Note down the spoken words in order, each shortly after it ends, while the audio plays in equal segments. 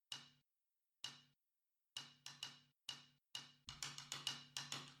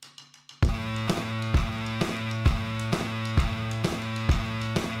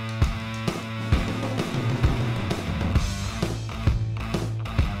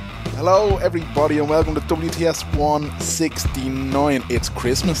Hello everybody and welcome to WTS 169. It's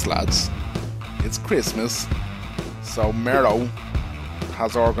Christmas, lads. It's Christmas. So Mero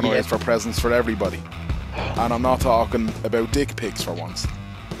has organised for presents for everybody. And I'm not talking about dick pics for once.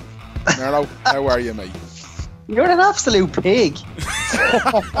 Mero, how are you, mate? You're an absolute pig.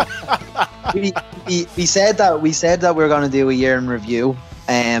 we said that we were going to do a year in review,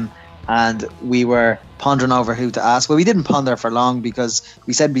 and we were pondering over who to ask. Well, we didn't ponder for long because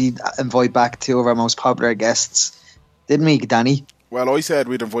we said we'd invite back two of our most popular guests, didn't we, Danny? Well, I said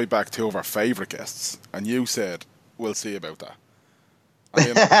we'd invite back two of our favourite guests, and you said we'll see about that.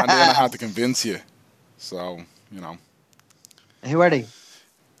 And then I had to convince you. So, you know. Who are they?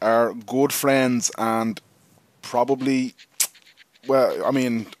 Our good friends and probably, well, I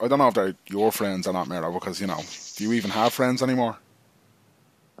mean, I don't know if they're your friends or not, Mero, because, you know, do you even have friends anymore?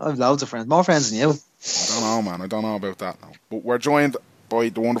 I have loads of friends. More friends than you. I don't know, man. I don't know about that now. But we're joined by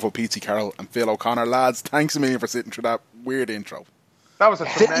the wonderful P.T. Carroll and Phil O'Connor. Lads, thanks a million for sitting through that weird intro. That was a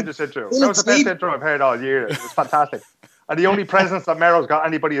tremendous intro. That was the best intro I've heard all year. It was fantastic. And the only presents that Mero's got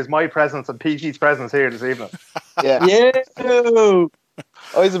anybody is my presents and P.T.'s presents here this evening. Yeah. Yeah.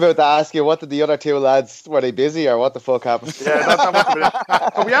 I was about to ask you, what did the other two lads, were they busy or what the fuck happened? Yeah, that must have been it.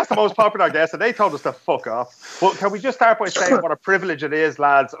 So we asked the most popular guests and they told us to fuck off. But can we just start by saying what a privilege it is,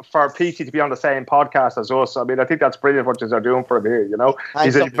 lads, for PT to be on the same podcast as us? I mean, I think that's brilliant what you're doing for him here, you know?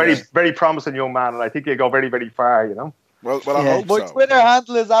 He's a very, very promising young man and I think he'll go very, very far, you know? Well, I hope My so. Twitter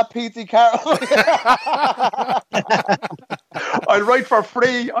handle is @PT Carroll. I'll write for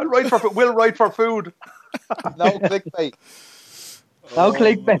free. We'll write for food. No clickbait. No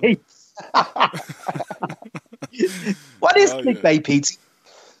clickbait. What is clickbait, Pete?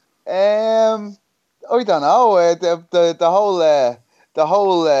 I don't know. The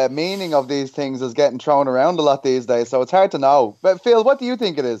whole meaning of these things is getting thrown around a lot these days, so it's hard to know. But Phil, what do you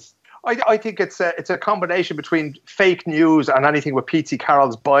think it is? I think it's a combination between fake news and anything with P.T.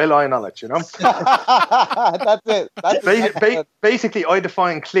 Carroll's byline on it, you know? That's it. Basically, I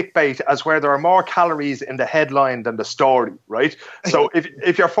define clickbait as where there are more calories in the headline than the story, right? So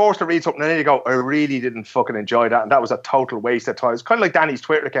if you're forced to read something and then you go, I really didn't fucking enjoy that, and that was a total waste of time. It's kind of like Danny's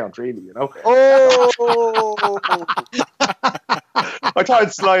Twitter account, really, you know? Oh! I tried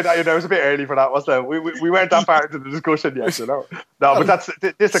to slide that, you know, it was a bit early for that, wasn't it? We weren't that far into the discussion yet, you know? No, but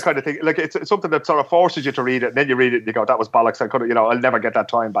this is the kind of thing, like it's something that sort of forces you to read it, and then you read it and you go, that was bollocks, I could have, you know, I'll never get that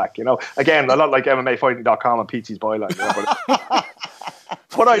time back, you know? Again, a lot like MMAfighting.com and PT's byline, you know, but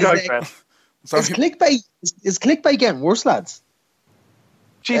what I like, man. Is clickbait getting worse, lads?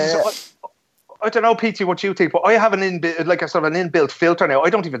 Jesus, I don't know, PT, what you think, but I have an inbuilt filter now.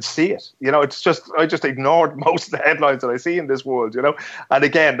 I don't even see it. You know, it's just I just ignored most of the headlines that I see in this world. You know, and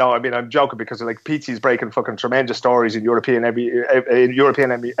again, no, I mean I'm joking because like PT's breaking fucking tremendous stories in European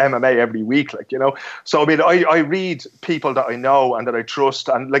MMA every week, like, you know. So I mean, I read people that I know and that I trust,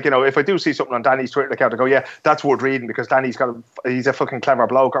 and like, you know, if I do see something on Danny's Twitter account, I go, yeah, that's worth reading because Danny's he's a fucking clever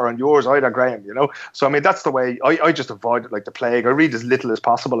bloke, or on yours, either Graham, you know. So I mean, that's the way I just avoid it like the plague. I read as little as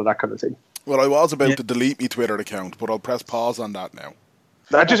possible of that kind of thing. Well, I was about to delete my Twitter account, but I'll press pause on that now.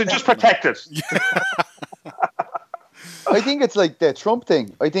 Just protect it. I think it's like the Trump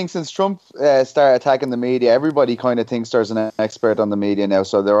thing. I think since Trump started attacking the media, everybody kind of thinks there's an expert on the media now.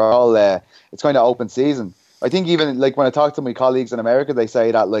 So they're all, it's kind of open season. I think even like when I talk to my colleagues in America, they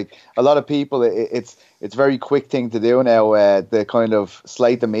say that like a lot of people, it's a very quick thing to do now. They kind of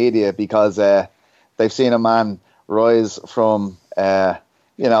slate the media because they've seen a man rise from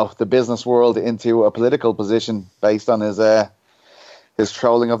you know, the business world into a political position based on his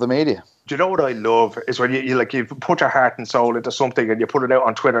trolling of the media. Do you know what I love is when you put your heart and soul into something and you put it out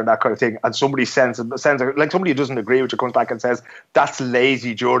on Twitter and that kind of thing, and somebody sends like somebody who doesn't agree with you comes back and says that's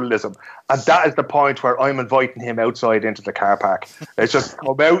lazy journalism, and that is the point where I'm inviting him outside into the car park. It's just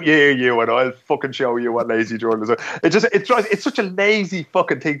come out, you, and I'll fucking show you what lazy journalism. It's such a lazy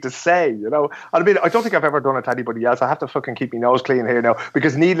fucking thing to say, you know. And I mean, I don't think I've ever done it to anybody else. I have to fucking keep my nose clean here now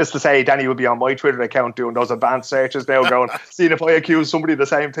because, needless to say, Danny will be on my Twitter account doing those advanced searches now, going seeing if I accuse somebody of the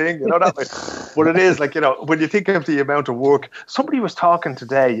same thing, you know that. But it is like, you know, when you think of the amount of work, somebody was talking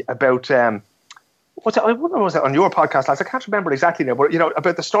today about I wonder was it on your podcast, lads? I can't remember exactly now, but you know,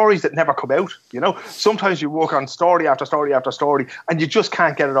 about the stories that never come out. You know, sometimes you work on story after story after story, and you just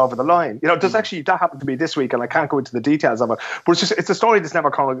can't get it over the line. You know, there's actually that happened to me this week, and I can't go into the details of it. But it's a story that's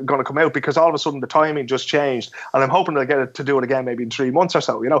never going to come out because all of a sudden the timing just changed, and I'm hoping to get it to do it again maybe in 3 months or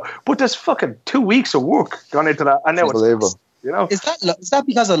so. You know, but there's fucking 2 weeks of work gone into that, and now it's, you know, is that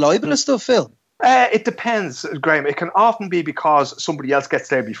because of libelous stuff, Phil? It depends, Graham. It can often be because somebody else gets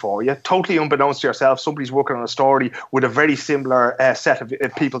there before you, totally unbeknownst to yourself. Somebody's working on a story with a very similar set of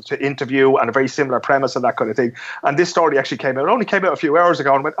people to interview and a very similar premise and that kind of thing. And this story actually came out. It only came out a few hours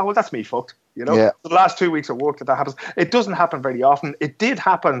ago, and I went, "Oh, well, that's me fucked." You know, Yeah. the last 2 weeks of work that happens. It doesn't happen very often. It did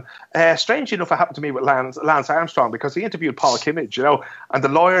happen. Strangely enough, it happened to me with Lance Armstrong, because he interviewed Paul Kimmage, you know, and the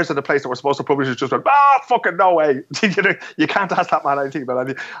lawyers of the place that were supposed to publish it just went, fucking no way. You know, you can't ask that man anything about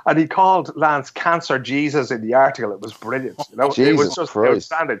anything. And he called Lance Cancer Jesus in the article. It was brilliant. You know, it was just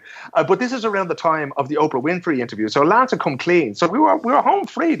outstanding. But this is around the time of the Oprah Winfrey interview, so Lance had come clean. So we were home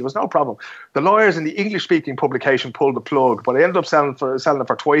free. There was no problem. The lawyers in the English-speaking publication pulled the plug, but I ended up selling it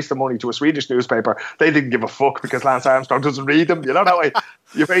for twice the money to a Swedish newspaper. They didn't give a fuck because Lance Armstrong doesn't read them. You know that way.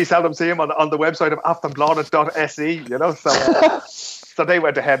 You very seldom see him on the website of aftonbladet.se. You know, so they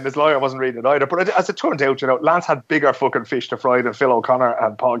went ahead, and his lawyer wasn't reading it either. But as it turned out, you know, Lance had bigger fucking fish to fry than Phil O'Connor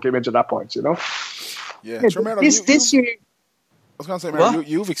and Paul Kimmage at that point. You know. Yeah, sure, Mero, this year. I was going to say, Mero,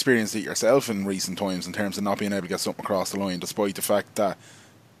 you've experienced it yourself in recent times in terms of not being able to get something across the line, despite the fact that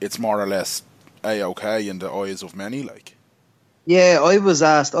it's more or less A-OK in the eyes of many, like. Yeah, I was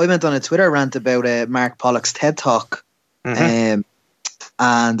asked. I went on a Twitter rant about Mark Pollock's TED Talk, and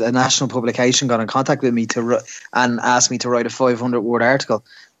a national publication got in contact with me and asked me to write a 500-word article.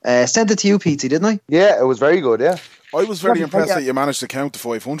 Sent it to you, Pete, didn't I? Yeah, it was very good. Yeah, I was very impressed that you managed to count to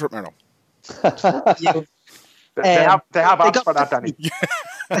 500, Mero. They have apps for that, Danny.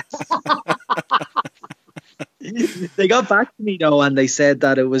 They got back to me though, and they said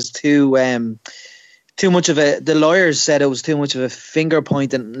that it was too much of a. The lawyers said it was too much of a finger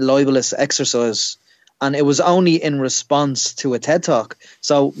pointing libelous exercise, and it was only in response to a TED Talk.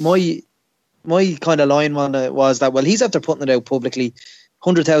 So my kind of line was that, well, he's after putting it out publicly.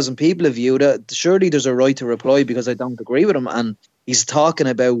 100,000 people have viewed it. Surely there's a right to reply because I don't agree with him, and he's talking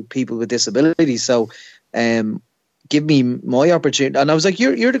about people with disabilities. So, give me my opportunity. And I was like,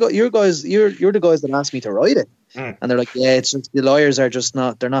 you're the guys that asked me to write it. And they're like, yeah, it's just the lawyers are just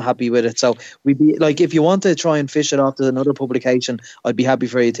they're not happy with it. So we'd be like, if you want to try and fish it off to another publication, I'd be happy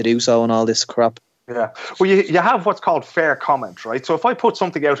for you to do so and all this crap. Yeah. Well, you have what's called fair comment, right? So if I put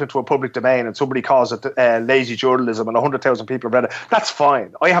something out into a public domain and somebody calls it lazy journalism and 100,000 people have read it, that's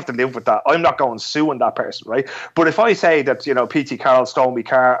fine. I have to live with that. I'm not going suing that person, right? But if I say that, you know, P.T. Carroll stole my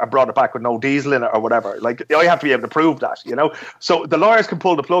car and brought it back with no diesel in it or whatever, like, I have to be able to prove that, you know? So the lawyers can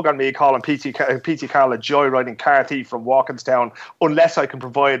pull the plug on me calling P.T. Carroll a joyriding car thief from Walkinstown unless I can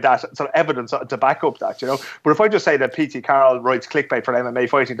provide that sort of evidence to back up that, you know? But if I just say that P.T. Carroll writes clickbait for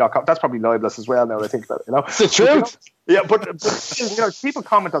MMAfighting.com, that's probably libelous as well now that I think about it, you know? It's the truth. Yeah, but you know, people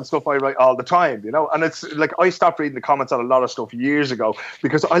comment on stuff I write all the time, you know, and it's like I stopped reading the comments on a lot of stuff years ago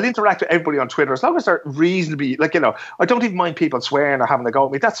because I'll interact with everybody on Twitter as long as they're reasonably, like, you know, I don't even mind people swearing or having a go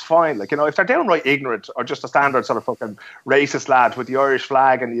at me. That's fine. Like, you know, if they're downright ignorant or just a standard sort of fucking racist lad with the Irish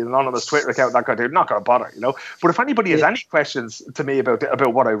flag and the anonymous Twitter account, that kind of thing, not going to bother, you know. But if anybody has any questions to me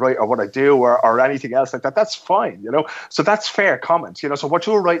about what I write or what I do or anything else like that, that's fine, you know. So that's fair comment, you know. So what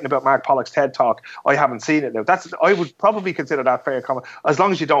you're writing about Mark Pollock's TED Talk, I haven't seen it now. I would probably consider that fair comment, as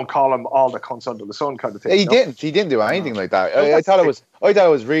long as you don't call him all the cunts under the sun kind of thing. He didn't do anything like that. I thought it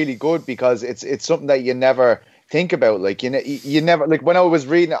was really good because it's something that you never think about. Like, you never, like, when I was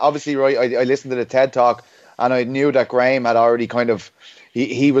reading, obviously, right, I listened to the TED Talk and I knew that Graham had already kind of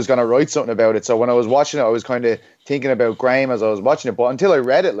he was going to write something about it. So when I was watching it, I was kind of thinking about Graham as I was watching it. But until I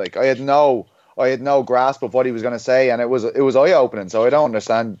read it, like, I had no grasp of what he was going to say, and it was eye-opening. So I don't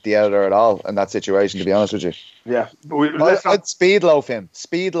understand the editor at all in that situation, to be honest with you. Yeah, I'd speed loaf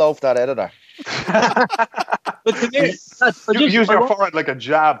that editor. But come here, use your forehead like a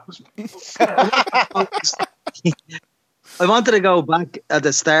jab. I wanted to go back at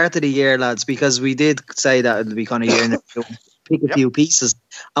the start of the year, lads, because we did say that it'll be kind of year and pick a few pieces,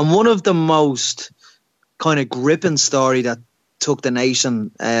 and one of the most kind of gripping story that took the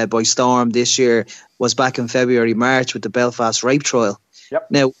nation by storm this year was back in February, March with the Belfast rape trial. Yep.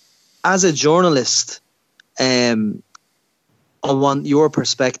 Now, as a journalist, I want your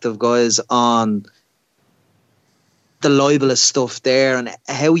perspective, guys, on the libelous stuff there and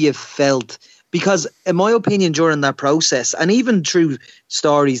how you felt. Because in my opinion, during that process, and even through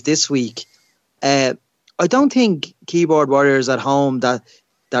stories this week, I don't think keyboard warriors at home that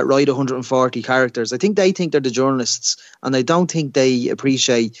write 140 characters, I think they think they're the journalists, and I don't think they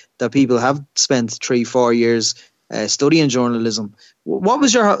appreciate that people have spent 3-4 years studying journalism. What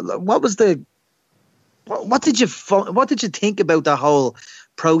did you think about the whole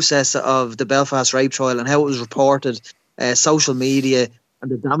process of the Belfast rape trial and how it was reported, social media, and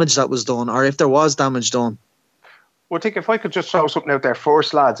the damage that was done, or if there was damage done? Well, I think if I could just throw something out there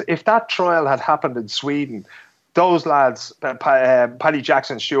first, lads, if that trial had happened in Sweden, those lads, Paddy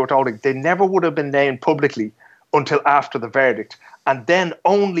Jackson, Stuart Olding, they never would have been named publicly until after the verdict, and then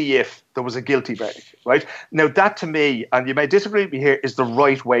only if there was a guilty verdict, right? Now, that to me, and you may disagree with me here, is the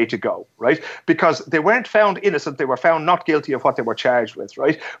right way to go, right? Because they weren't found innocent, they were found not guilty of what they were charged with,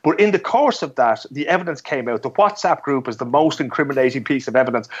 right? But in the course of that, the evidence came out. The WhatsApp group is the most incriminating piece of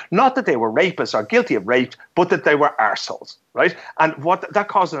evidence. Not that they were rapists or guilty of rape, but that they were arseholes, right? And what that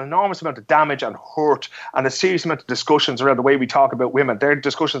caused an enormous amount of damage and hurt and a serious amount of discussions around the way we talk about women. They're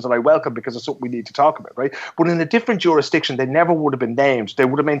discussions that I welcome because it's something we need to talk about, right? But in a different jurisdiction, they never would have been named. They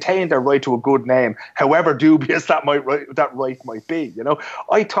would have maintained their right to a good name, however dubious that right might be. You know,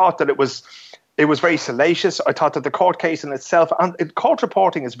 I thought that it was very salacious. I thought that the court case in itself, and court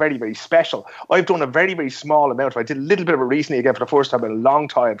reporting is very, very special. I've done a very, very small amount. I did a little bit of it recently again for the first time in a long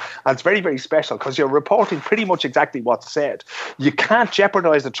time, and it's very, very special because you're reporting pretty much exactly what's said. You can't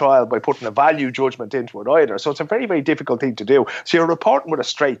jeopardize the trial by putting a value judgment into it either. So it's a very, very difficult thing to do. So you're reporting with a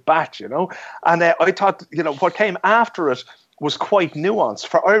straight bat, you know. And I thought, you know, what came after it was quite nuanced.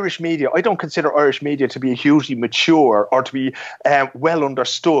 For Irish media, I don't consider Irish media to be hugely mature or to be well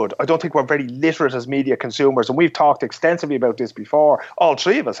understood. I don't think we're very literate as media consumers, and we've talked extensively about this before, all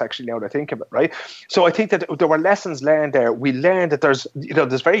three of us actually, now that I think of it, right? So I think that there were lessons learned there. We learned that there's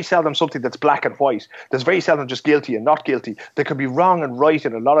very seldom something that's black and white. There's very seldom just guilty and not guilty. There could be wrong and right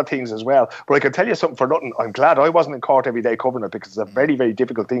in a lot of things as well. But I can tell you something for nothing, I'm glad I wasn't in court every day covering it, because it's a very, very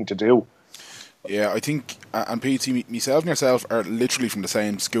difficult thing to do. Yeah, I think, and PT, myself and yourself are literally from the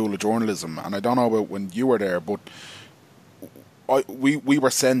same school of journalism, and I don't know about when you were there, but we were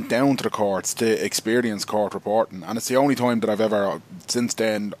sent down to the courts to experience court reporting, and it's the only time that I've ever, since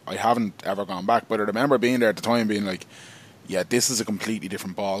then, I haven't ever gone back, but I remember being there at the time being like, yeah, this is a completely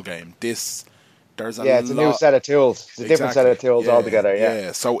different ball game. It's a new set of tools. It's a different set of tools altogether,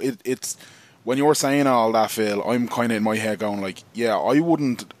 yeah. So it's... When you're saying all that, Phil, I'm kind of in my head going like, yeah, I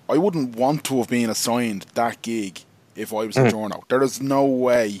wouldn't want to have been assigned that gig if I was a journo. There is no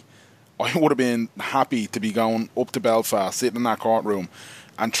way I would have been happy to be going up to Belfast, sitting in that courtroom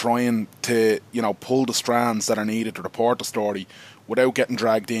and trying to, you know, pull the strands that are needed to report the story without getting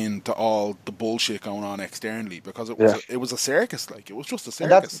dragged into all the bullshit going on externally, because it was a circus. Like, it was just a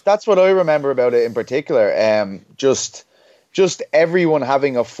circus. And that's what I remember about it in particular. Just everyone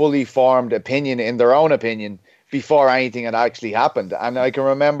having a fully formed opinion in their own opinion before anything had actually happened. And I can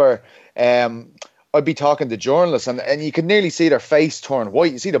remember I'd be talking to journalists and you could nearly see their face turn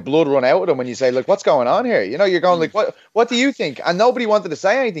white. You see the blood run out of them when you say, like, what's going on here? You know, you're going like, what do you think? And nobody wanted to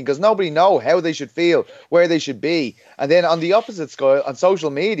say anything because nobody know how they should feel, where they should be. And then on the opposite scale, on social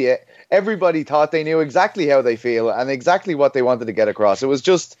media, everybody thought they knew exactly how they feel and exactly what they wanted to get across.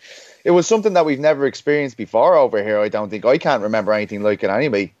 It was something that we've never experienced before over here. I don't think. I can't remember anything like it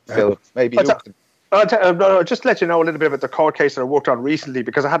anyway. Phil, maybe you can. Just to let you know a little bit about the court case that I worked on recently,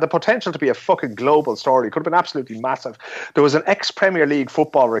 because it had the potential to be a fucking global story. It could have been absolutely massive. There was an ex-Premier League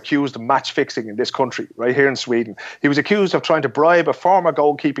footballer accused of match fixing in this country, right here in Sweden. He was accused of trying to bribe a former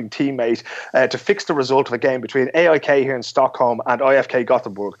goalkeeping teammate to fix the result of a game between AIK here in Stockholm and IFK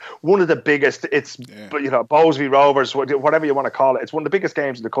Gothenburg. One of the biggest, Bowes Rovers, whatever you want to call it. It's one of the biggest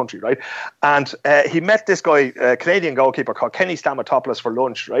games in the country, right? And he met this guy, Canadian goalkeeper called Kenny Stamatopoulos, for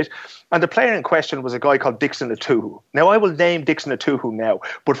lunch, right? And the player in question was a guy called Dixon Atuhu. Now, I will name Dixon Atuhu now,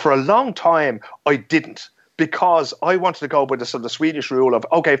 but for a long time, I didn't, because I wanted to go by the sort of Swedish rule of,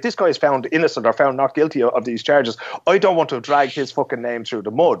 okay, if this guy is found innocent or found not guilty of these charges, I don't want to have dragged his fucking name through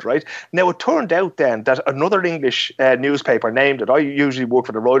the mud, right? Now, it turned out then that another English newspaper named it. I usually work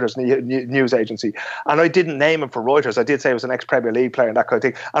for the Reuters news agency, and I didn't name him for Reuters. I did say it was an ex-Premier League player and that kind of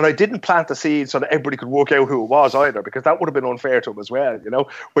thing, and I didn't plant the seed so that everybody could work out who it was either, because that would have been unfair to him as well, you know,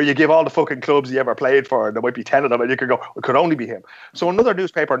 where you give all the fucking clubs he ever played for, and there might be 10 of them, and you could go, it could only be him. So another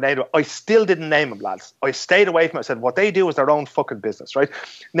newspaper named him. I still didn't name him, lads. I stayed away from it. I said, what they do is their own fucking business, right?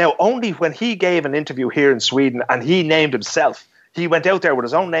 Now, only when he gave an interview here in Sweden and he named himself, he went out there with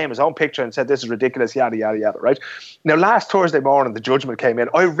his own name, his own picture, and said, this is ridiculous, yada, yada, yada, right? Now, last Thursday morning, the judgment came in.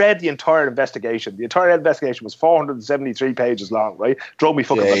 I read the entire investigation. The entire investigation was 473 pages long, right? Drove me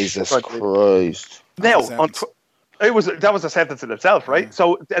fucking... Jesus Christ. Now, that was a sentence in itself, right? Yeah.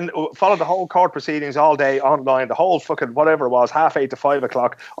 So, and followed the whole court proceedings all day online, the whole fucking whatever it was, 8:30 to 5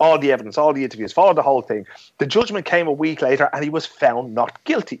 o'clock, all the evidence, all the interviews, followed the whole thing. The judgment came a week later and he was found not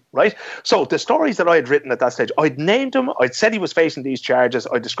guilty, right? So the stories that I had written at that stage, I'd named him, I'd said he was facing these charges,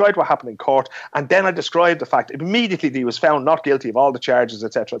 I described what happened in court, and then I described the fact immediately that he was found not guilty of all the charges,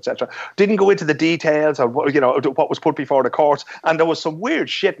 etc., etc. Didn't go into the details of what was put before the courts, and there was some weird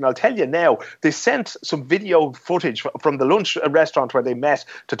shit, and I'll tell you now, they sent some video footage footage from the lunch restaurant where they met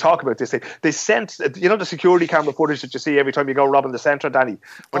to talk about this thing. They sent, the security camera footage that you see every time you go robbing the centre, Danny.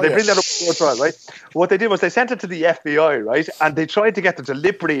 When they bring that up to trial, right? What they did was they sent it to the FBI, right? And they tried to get them to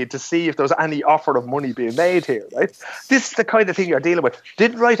lip read to see if there was any offer of money being made here, right? This is the kind of thing you're dealing with.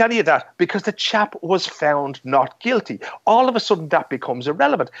 Didn't write any of that because the chap was found not guilty. All of a sudden that becomes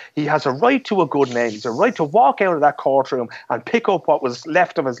irrelevant. He has a right to a good name. He's a right to walk out of that courtroom and pick up what was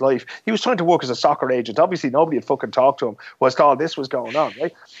left of his life. He was trying to work as a soccer agent. Obviously nobody had fucking talked to him whilst all this was going on,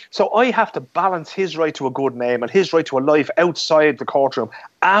 right? So I have to balance his right to a good name and his right to a life outside the courtroom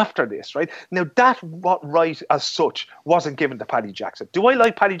after this, right? Now that right as such wasn't given to Paddy Jackson. Do I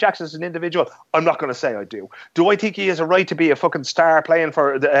like Paddy Jackson as an individual? I'm not going to say I do. Do I think he has a right to be a fucking star playing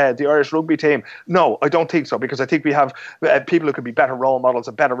for the Irish rugby team? No, I don't think so, because I think we have people who could be better role models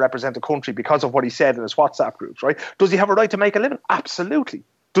and better represent the country because of what he said in his WhatsApp groups, right? Does he have a right to make a living? Absolutely.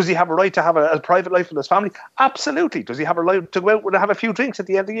 Does he have a right to have a private life with his family? Absolutely. Does he have a right to go out and have a few drinks at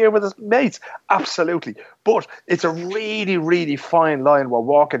the end of the year with his mates? Absolutely. But it's a really, really fine line we're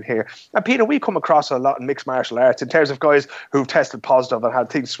walking here. And Peter, we come across a lot in mixed martial arts in terms of guys who've tested positive and had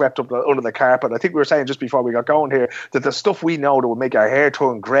things swept up under the carpet. I think we were saying just before we got going here that the stuff we know that would make our hair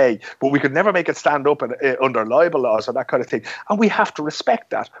turn grey, but we could never make it stand up under libel laws or that kind of thing. And we have to respect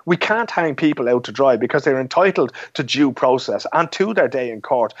that. We can't hang people out to dry because they're entitled to due process and to their day in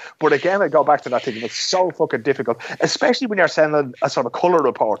court. But again, I go back to that thing. It's so fucking difficult, especially when you're sending a sort of colour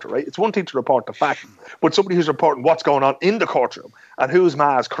reporter, right? It's one thing to report the fact, but somebody who's reporting what's going on in the courtroom and whose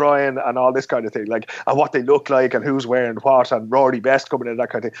ma's crying and all this kind of thing, like, and what they look like and who's wearing what and Rory Best coming in, that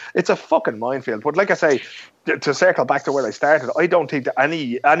kind of thing. It's a fucking minefield. But like I say, to circle back to where I started, I don't think that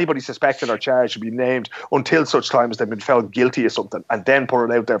anybody suspected or charged should be named until such time as they've been found guilty of something, and then put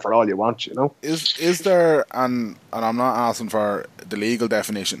it out there for all you want, you know? Is there, and I'm not asking for the legal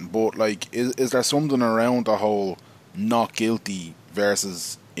definition, but like, is there something around the whole not guilty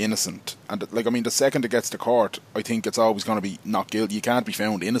versus innocent? And like, I mean, the second it gets to court, I think it's always going to be not guilty. You can't be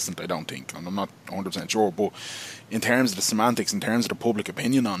found innocent, I don't think, and I'm not 100% sure, but in terms of the semantics, in terms of the public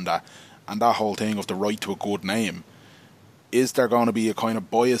opinion on that, and that whole thing of the right to a good name, is there going to be a kind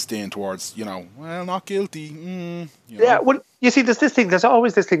of bias then towards, well, not guilty? Yeah, well, you see, there's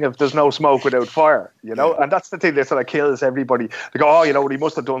always this thing of there's no smoke without fire, and that's the thing that sort of kills everybody. They go, he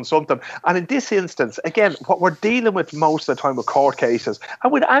must have done something. And in this instance, again, what we're dealing with most of the time with court cases,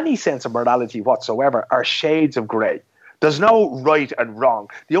 and with any sense of morality whatsoever, are shades of grey. There's no right and wrong.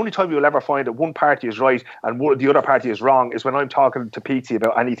 The only time you'll ever find that one party is right and the other party is wrong is when I'm talking to Pete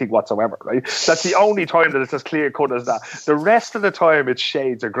about anything whatsoever, right? That's the only time that it's as clear cut as that. The rest of the time, it's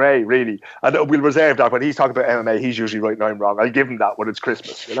shades of grey, really. And we'll reserve that. When he's talking about MMA, he's usually right and I'm wrong. I'll give him that when it's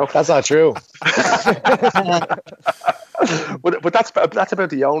Christmas, That's not true. But that's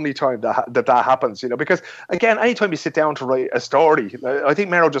about the only time that happens, because again, anytime you sit down to write a story, I think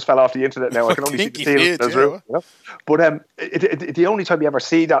Mero just fell off the internet now. I can only see the room. But the only time you ever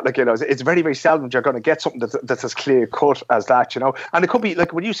see that, it's very, very seldom you're going to get something that's as clear cut as that, And it could be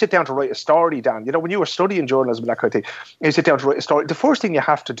like when you sit down to write a story, Dan. When you were studying journalism and that kind of thing, you sit down to write a story. The first thing you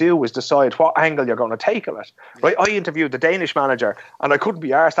have to do is decide what angle you're going to take of it, right? I interviewed the Danish manager, and I couldn't be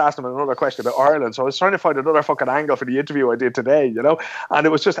arsed asking him another question about Ireland, so I was trying to find another fucking angle for the interview I did today, and it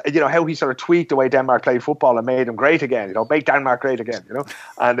was just, how he sort of tweaked the way Denmark played football and made them great again, make Denmark great again,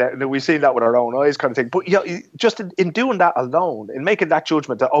 and we've seen that with our own eyes kind of thing. But just in doing that alone, in making that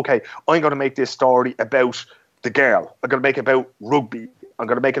judgment that, okay, I'm going to make this story about the girl, I'm going to make it about rugby, I'm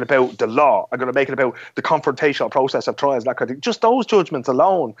going to make it about the law, I'm going to make it about the confrontational process of trials, that kind of thing. Just those judgments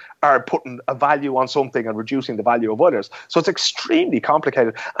alone are putting a value on something and reducing the value of others. So it's extremely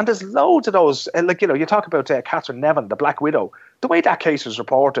complicated. And there's loads of those, you talk about Catherine Nevin, the Black Widow, the way that case was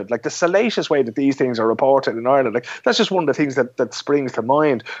reported, like the salacious way that these things are reported in Ireland, that's just one of the things that springs to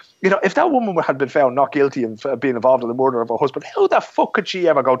mind. If that woman had been found not guilty of being involved in the murder of her husband, how the fuck could she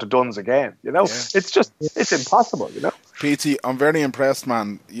ever go to Duns again? It's impossible, PT, I'm very impressed,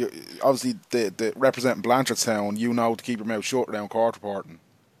 man. Obviously, the representing Blanchardstown, to keep your mouth shut around court reporting.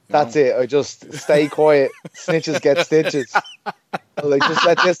 That's it. I just stay quiet. Snitches get stitches. Just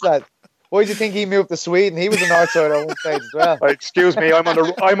let this lad. Why do you think he moved to Sweden? He was a North Side at one stage as well. Excuse me, I'm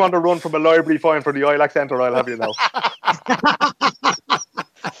on the run from a library fine for the ILAC Centre. I'll have you know.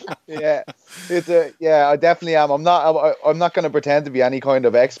 I definitely am. I'm not going to pretend to be any kind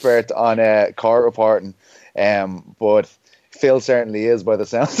of expert on court reporting, but Phil certainly is by the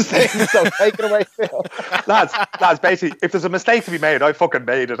sounds of things. So take it away, Phil. lads, basically, if there's a mistake to be made, I fucking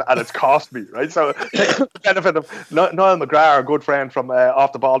made it, and it's cost me, right? So, the benefit of Niall McGrath, a good friend from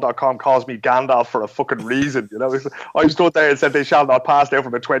offtheball.com, calls me Gandalf for a fucking reason, you know. I stood there and said they shall not pass now for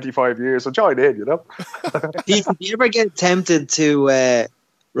about 25 years, so join in, you know. Pete, do you ever get tempted to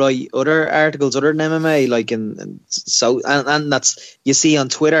write other articles other than MMA, like and that's you see on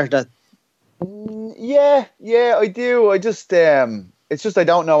Twitter that? Yeah, I do. I just it's just I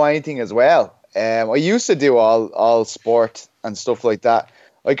don't know anything as well. I used to do all sport and stuff like that.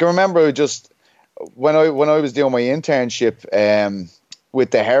 I can remember just when I was doing my internship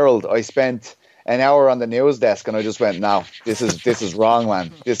with the Herald, I spent an hour on the news desk and I just went, no, this is wrong,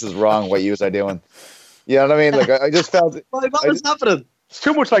 man. This is wrong what you are doing. You know what I mean? Like I just felt what was happening? It's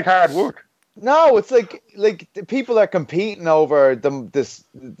too much like hard work. No, it's like the people are competing over the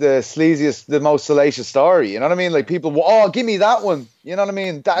sleaziest, the most salacious story. You know what I mean? Like people, give me that one. You know what I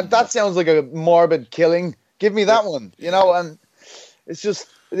mean? That sounds like a morbid killing. Give me that one. You know, and it's just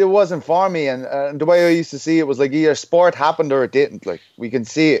it wasn't for me. And the way I used to see it was like either sport happened or it didn't. Like we can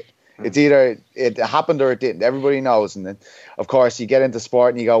see it. It's either it happened or it didn't. Everybody knows. And then, of course, you get into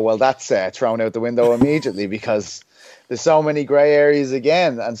sport and you go, well, that's thrown out the window immediately because there's so many grey areas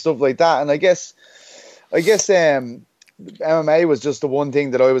again and stuff like that. And I guess MMA was just the one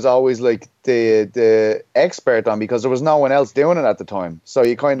thing that I was always like the expert on because there was no one else doing it at the time. So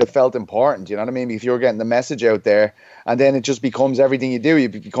you kind of felt important, you know what I mean? If you're getting the message out there, and then it just becomes everything you do. You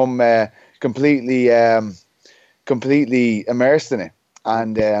become completely immersed in it.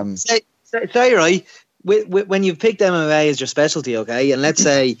 And say right, when you've picked MMA as your specialty, okay, and let's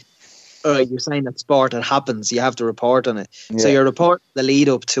say. All right, you're saying that sport, it happens, you have to report on it. Yeah. So you report the lead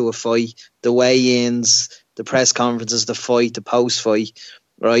up to a fight, the weigh-ins, the press conferences, the fight, the post-fight,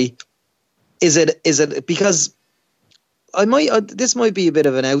 right? Is it because this might be a bit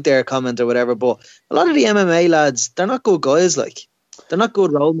of an out there comment or whatever, but a lot of the MMA lads, they're not good guys, like they're not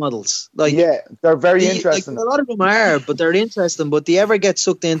good role models. Like they're very interesting. Like, a lot of them are, but they're interesting. But do you ever get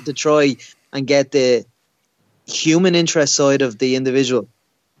sucked in to try and get the human interest side of the individual?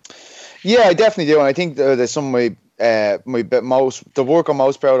 Yeah, I definitely do, and I think there's some of the work I'm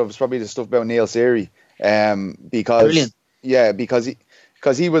most proud of is probably the stuff about Neil Seery, because brilliant. Yeah, because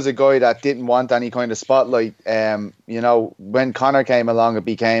he was a guy that didn't want any kind of spotlight. You know, when Conor came along, it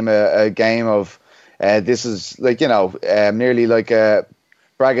became a game of this is like nearly like a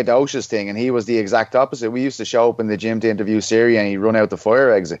braggadocious thing, and he was the exact opposite. We used to show up in the gym to interview Seery, and he'd run out the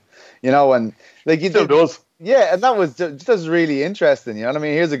fire exit, and like he still does. Yeah, and that was just really interesting. You know what I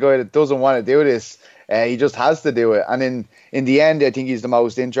mean? Here's a guy that doesn't want to do this. He just has to do it. And in the end, I think he's the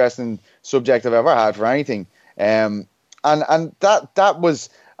most interesting subject I've ever had for anything. And that was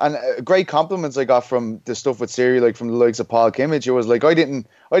great compliments I got from the stuff with Seery, like from the likes of Paul Kimmage. It was like I didn't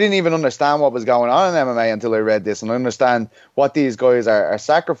even understand what was going on in MMA until I read this, and I understand what these guys are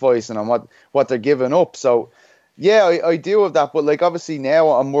sacrificing and what they're giving up. So yeah, I do have that, but like obviously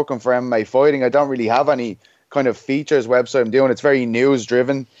now I'm working for MMA Fighting. I don't really have any kind of features website I'm doing. It's very news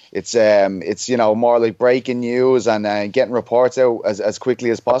driven. It's more like breaking news and getting reports out as quickly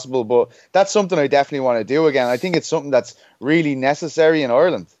as possible. But that's something I definitely want to do again. I think it's something that's really necessary in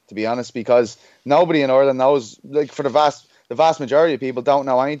Ireland, to be honest, because nobody in Ireland knows. Like for the vast majority of people don't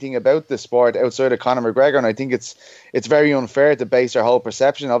know anything about the sport outside of Conor McGregor, and I think it's very unfair to base their whole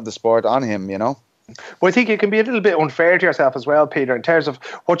perception of the sport on him. Well, I think you can be a little bit unfair to yourself as well, Peter, in terms of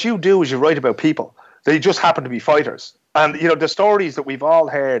what you do is you write about people. They just happen to be fighters. And, the stories that we've all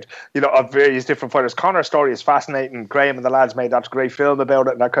heard, of various different fighters. Conor's story is fascinating. Graham and the lads made that great film about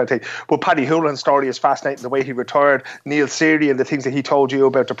it and that kind of thing. But Paddy Houlihan's story is fascinating, the way he retired. Neil Seery and the things that he told you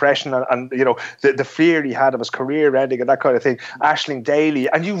about depression and the fear he had of his career ending and that kind of thing. Aisling Daly.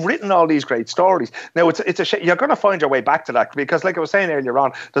 And you've written all these great stories. Now, it's a shame. You're going to find your way back to that because, like I was saying earlier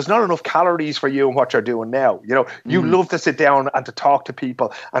on, there's not enough calories for you in what you're doing now. You love to sit down and to talk to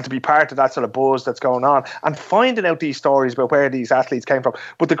people and to be part of that sort of buzz that's going on and finding out these stories about where these athletes came from.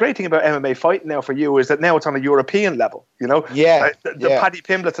 But the great thing about MMA fighting now for you is that now it's on a European level, Yeah. The Paddy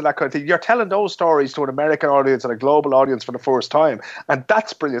Pimblets and that kind of thing. You're telling those stories to an American audience and a global audience for the first time. And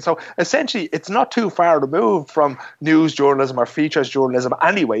that's brilliant. So essentially, it's not too far removed from news journalism or features journalism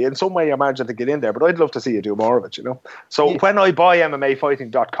anyway. In some way, I imagine to get in there. But I'd love to see you do more of it, So when I buy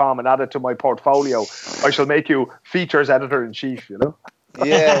MMAfighting.com and add it to my portfolio, I shall make you features editor-in-chief,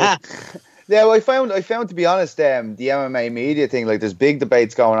 Yeah. Yeah, well, I found to be honest, the MMA media thing, like there's big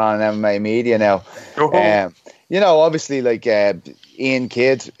debates going on in MMA media now. Obviously, like Ian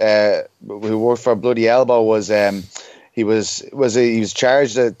Kidd, who worked for Bloody Elbow, was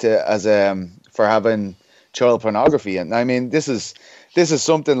charged for having child pornography. And I mean, this is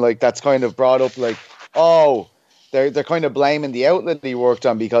something like that's kind of brought up like, oh, they're kind of blaming the outlet he worked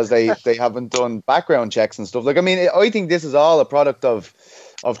on because they haven't done background checks and stuff. Like, I mean, I think this is all a product of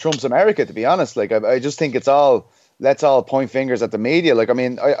Trump's America, to be honest. Like, I just think let's all point fingers at the media. Like, I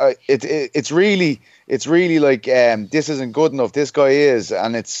mean, it's really like this isn't good enough. This guy is,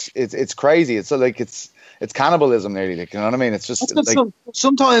 and it's crazy. It's like it's cannibalism, nearly. Like, you know what I mean? It's just like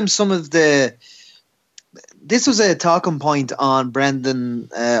sometimes some of the. This was a talking point on Brendan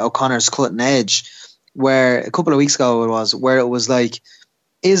O'Connor's Cutting Edge, where a couple of weeks ago where it was like,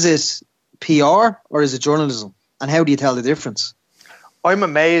 is it PR or is it journalism, and how do you tell the difference? I'm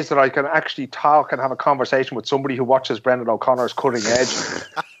amazed that I can actually talk and have a conversation with somebody who watches Brendan O'Connor's Cutting Edge.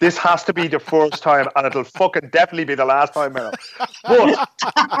 This has to be the first time, and it'll fucking definitely be the last time, Meryl. But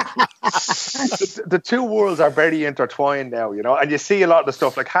the two worlds are very intertwined now, you know, and you see a lot of the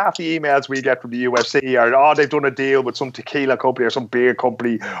stuff, like half the emails we get from the UFC are, oh, they've done a deal with some tequila company or some beer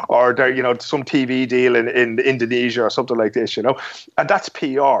company, or they're, you know, some TV deal in Indonesia or something like this, you know, and that's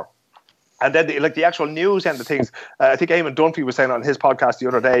PR. And then the actual news end of things, I think Eamon Dunphy was saying on his podcast the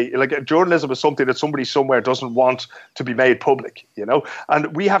other day, like, journalism is something that somebody somewhere doesn't want to be made public, you know?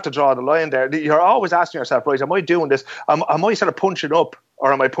 And we have to draw the line there. You're always asking yourself, right, am I doing this? Am I sort of punching up?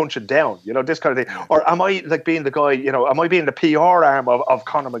 Or am I punching down? You know, this kind of thing. Or am I like being the guy, you know, am I being the PR arm of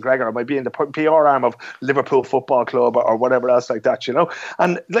Conor McGregor? Am I being the PR arm of Liverpool Football Club or whatever else like that, you know?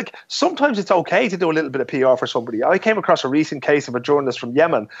 And like, sometimes it's okay to do a little bit of PR for somebody. I came across a recent case of a journalist from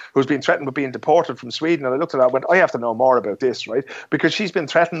Yemen who's been threatened with being deported from Sweden. And I looked at that and went, I have to know more about this, right? Because she's been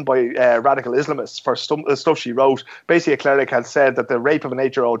threatened by radical Islamists for stuff she wrote. Basically, a cleric had said that the rape of an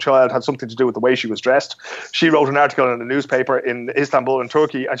 8-year-old child had something to do with the way she was dressed. She wrote an article in a newspaper in Istanbul in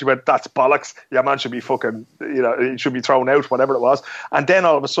Turkey, and she went, that's bollocks. Yeah, man should be fucking, you know, it should be thrown out, whatever it was. And then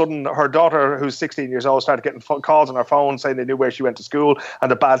all of a sudden, her daughter, who's 16 years old, started getting calls on her phone saying they knew where she went to school and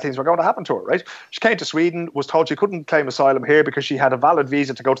that bad things were going to happen to her, right? She came to Sweden, was told she couldn't claim asylum here because she had a valid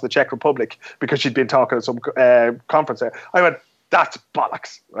visa to go to the Czech Republic because she'd been talking at some conference there. I went, that's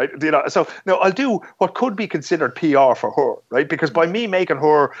bollocks, right? You know, so now I'll do what could be considered PR for her, right? Because by me making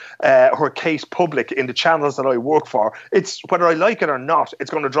her case public in the channels that I work for, it's whether I like it or not,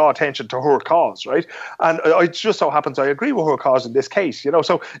 it's going to draw attention to her cause, right? And it just so happens I agree with her cause in this case, you know.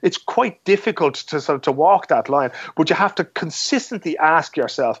 So it's quite difficult to walk that line, but you have to consistently ask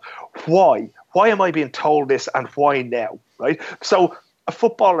yourself, why? Why am I being told this, and why now, right? So a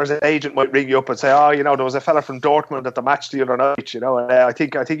footballer's agent might ring you up and say, oh, you know, there was a fella from Dortmund at the match the other night, you know, and I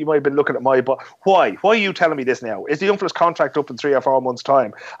think you might have been looking at but why? Why are you telling me this now? Is the young fella's contract up in 3 or 4 months'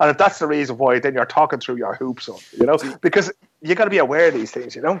 time? And if that's the reason why, then you're talking through your hoops on, you know, because you got to be aware of these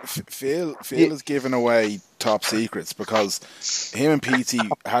things, you know. Phil is giving away top secrets because him and PT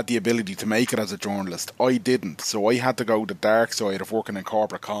had the ability to make it as a journalist. I didn't, so I had to go the dark side of working in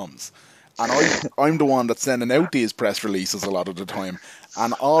corporate comms. And I'm the one that's sending out these press releases a lot of the time.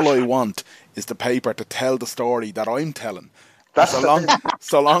 And all I want is the paper to tell the story that I'm telling.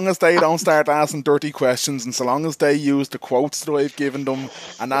 So long as they don't start asking dirty questions, and so long as they use the quotes that I've given them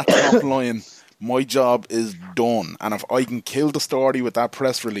and that top line, my job is done. And if I can kill the story with that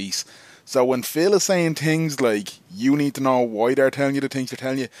press release. So when Phil is saying things like, you need to know why they're telling you the things they're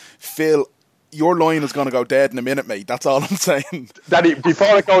telling you, Phil, your line is going to go dead in a minute, mate. That's all I'm saying. Danny,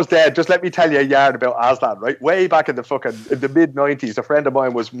 before it goes dead, just let me tell you a yarn about Aslan, right? Way back in the mid-90s, a friend of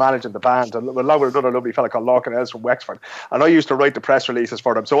mine was managing the band, along with another lovely fella called Larkin Ellis from Wexford, and I used to write the press releases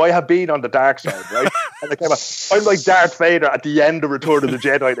for them. So I have been on the dark side, right? And I'm like Darth Vader at the end of Return of the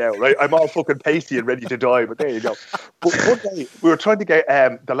Jedi now, right? I'm all fucking pasty and ready to die, but there you go. But one day, we were trying to get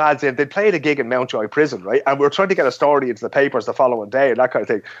the lads in. They'd played a gig in Mountjoy Prison, right? And we were trying to get a story into the papers the following day and that kind of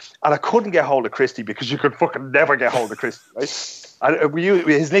thing. And I couldn't get hold of Christie because you could fucking never get hold of Christie, right? And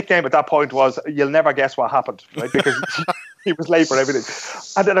his nickname at that point was "You'll never guess what happened," right? Because he was late for everything.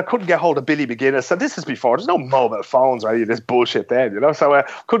 And then I couldn't get hold of Billy McGuinness. And this is before there's no mobile phones or any of this bullshit then, you know. So I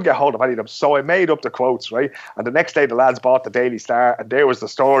couldn't get hold of any of them. So I made up the quotes, right? And the next day the lads bought the Daily Star, and there was the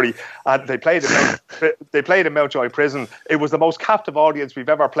story. And they played in Mountjoy Prison. It was the most captive audience we've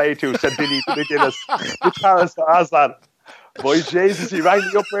ever played to, said Billy McGuinness. Which Harris to Aslan. Boy, Jesus, he rang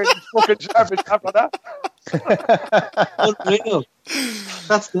me up wearing fucking sharpish after that. Unreal.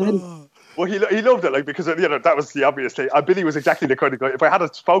 That's good. Well, he loved it, like, because, you know, that was the obvious thing. Billy was exactly the kind of guy. If I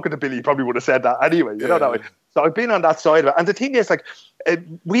had spoken to Billy, he probably would have said that anyway, you know, that way. So I've been on that side of it. And the thing is, like,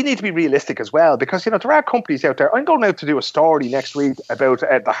 we need to be realistic as well, because, you know, there are companies out there. I'm going out to do a story next week about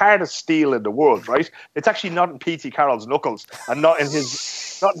the hardest steel in the world, right? It's actually not in P.T. Carroll's knuckles and not in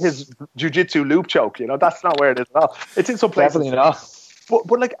his jiu-jitsu loop choke, you know. That's not where it is at all. It's in some place. Definitely not.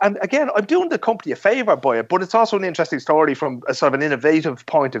 But like, and again, I'm doing the company a favour by it, but it's also an interesting story from a sort of an innovative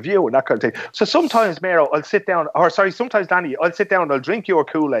point of view and that kind of thing. So sometimes, Mero, sometimes, Danny, I'll sit down and I'll drink your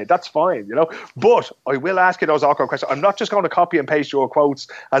Kool-Aid. That's fine, you know. But I will ask you those awkward questions. I'm not just going to copy and paste your quotes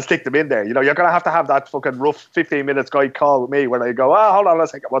and stick them in there. You know, you're going to have that fucking rough 15 minutes guy call with me when I go, hold on a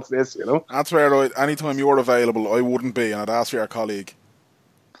second, what's this, you know? That's where anytime you're available, I wouldn't be, and I'd ask for your colleague.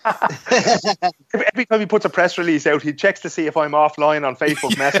 Every time he puts a press release out, he checks to see if I'm offline on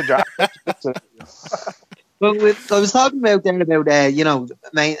Facebook Messenger. Well, I was talking about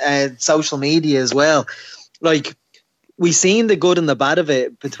social media as well. Like, we've seen the good and the bad of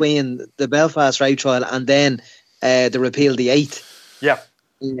it between the Belfast rape trial and then the repeal the 8th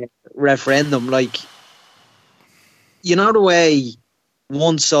referendum. Like, you know, the way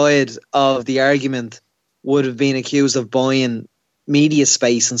one side of the argument would have been accused of buying media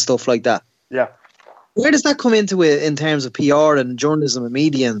space and stuff like that. Yeah. Where does that come into it in terms of PR and journalism and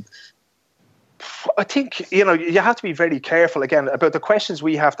media? I think, you know, you have to be very careful, again, about the questions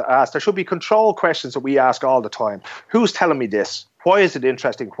we have to ask. There should be control questions that we ask all the time. Who's telling me this? Why is it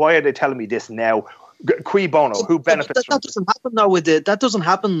interesting? Why are they telling me this now? Cui bono? Who benefits from it? Doesn't happen though that doesn't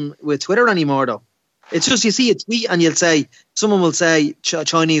happen with Twitter anymore though. It's just, you see a tweet and someone will say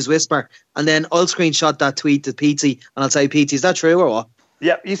Chinese whisper, and then I'll screenshot that tweet to Petey and I'll say, Petey, is that true or what?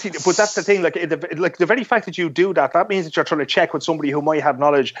 Yeah, you see, but that's the thing. Like the very fact that you do that means that you're trying to check with somebody who might have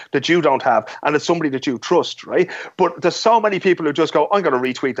knowledge that you don't have, and it's somebody that you trust, right? But there's so many people who just go, I'm going to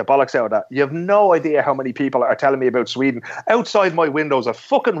retweet the bollocks out of that. You have no idea how many people are telling me about Sweden. Outside my window's a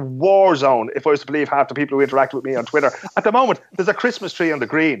fucking war zone, if I was to believe half the people who interact with me on Twitter. At the moment, there's a Christmas tree on the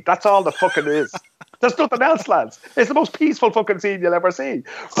green. That's all the fucking is. There's nothing else, lads. It's the most peaceful fucking scene you'll ever see.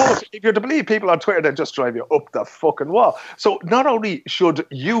 But if you're to believe people on Twitter, they just drive you up the fucking wall. So not only should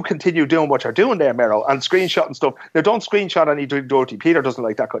you continue doing what you're doing there, Mero, and screenshotting stuff. Now, don't screenshot any dirty. Peter doesn't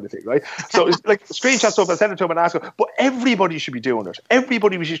like that kind of thing, right? So it's like screenshot stuff and send it to him and ask him. But everybody should be doing it.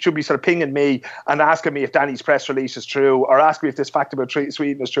 Everybody should be sort of pinging me and asking me if Danny's press release is true, or asking me if this fact about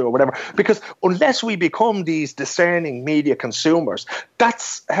Sweden is true, or whatever. Because unless we become these discerning media consumers,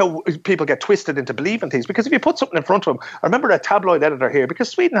 that's how people get twisted into believing things. Because if you put something in front of them, I remember a tabloid editor here, because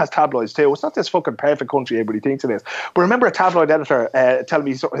Sweden has tabloids too. It's not this fucking perfect country everybody thinks it is. But remember a tabloid editor telling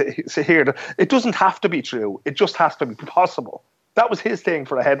me here that it doesn't have to be true. It just has to be possible. That was his thing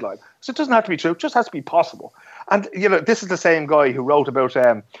for a headline. So it doesn't have to be true. It just has to be possible. And, you know, this is the same guy who wrote about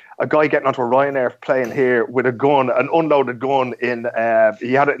a guy getting onto a Ryanair plane here with a gun, an unloaded gun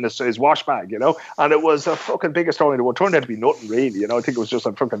he had it in his wash bag, you know, and it was a fucking bigger story than it turned out to be nothing really, you know. I think it was just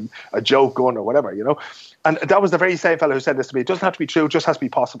a joke gun or whatever, you know. And that was the very same fellow who said this to me. It doesn't have to be true. It just has to be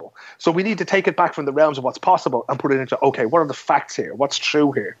possible. So we need to take it back from the realms of what's possible and put it into, okay, what are the facts here? What's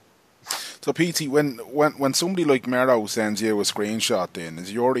true here? So, Petey, when somebody like Mero sends you a screenshot, then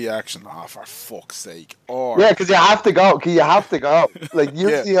is your reaction, "Oh, for fuck's sake"? Or yeah, because you have to go. Like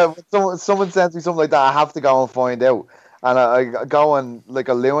usually, someone sends me something like that, I have to go and find out, and I go on like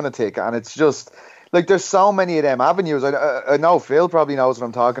a lunatic, and it's just like there's so many of them avenues. I know Phil probably knows what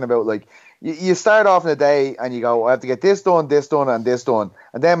I'm talking about. Like you start off in a day and you go, I have to get this done, and this done,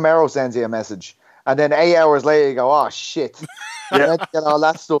 and then Mero sends you a message, and then 8 hours later you go, oh shit. Yeah. Let's get all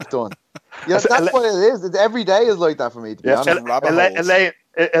that stuff done. Yeah, that's what it is. Every day is like that for me, to be honest.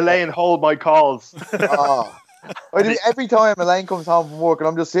 Elaine, hold my calls. Every time Elaine comes home from work and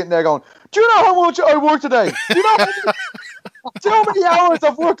I'm just sitting there going, do you know how much I work today? Do you know how many hours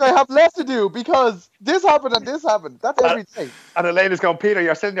of work I have left to do because this happened and this happened? That's every day. And Elaine is going, Peter,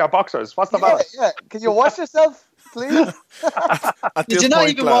 you're sitting in your boxers. What's the matter? Yeah. Can you wash yourself, please? Did you not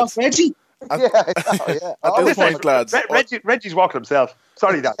even walk Reggie? At this point, lads, Reggie's walking himself.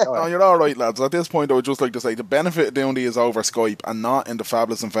 Sorry, Dad. No, you're all right, lads. At this point, I would just like to say the benefit of doing these over Skype and not in the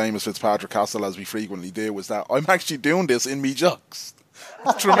fabulous and famous Fitzpatrick Castle as we frequently do is that I'm actually doing this in me jocks.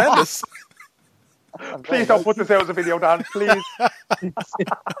 It's tremendous. Please don't put this out as a video, Dan. Please.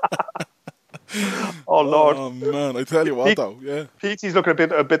 Oh Lord! Oh man, I tell you what, though, yeah. Petey's looking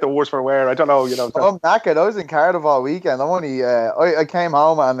a bit the worse for wear. I don't know, you know. I'm knackered. I was in Cardiff all weekend. I'm only. I came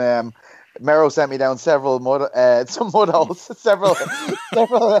home and Mero sent me down several mud holes, several.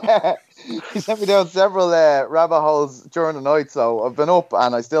 He sent me down several rabbit holes during the night. So I've been up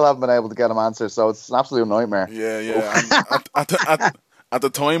and I still haven't been able to get them answers. So it's an absolute nightmare. Yeah. And at the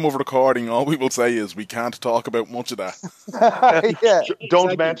time of recording, all we will say is we can't talk about much of that. Yeah,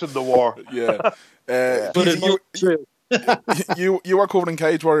 don't mention the war. Yeah, but it's true. you were covered in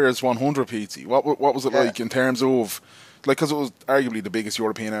Cage Warriors 100, PT. What was it like in terms of, like, because it was arguably the biggest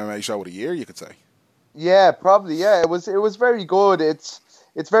European MMA show of the year, you could say. Yeah, probably. Yeah, it was very good.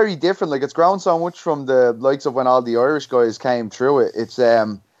 it's very different. Like, it's grown so much from the likes of when all the Irish guys came through it. It's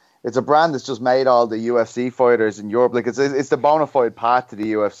a brand that's just made all the UFC fighters in Europe. Like, it's the bona fide path to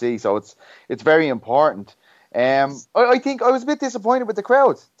the UFC, so it's very important. I think I was a bit disappointed with the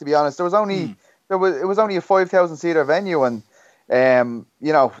crowd, to be honest. It was only a 5,000 seater venue, and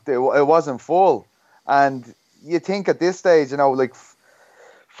it wasn't full. And you think at this stage, like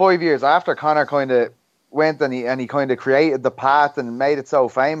 5 years after, Conor kind of went and he kind of created the path and made it so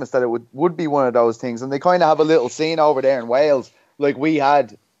famous that it would be one of those things. And they kind of have a little scene over there in Wales, like we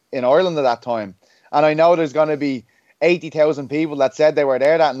had in Ireland at that time. And I know there's going to be 80,000 people that said they were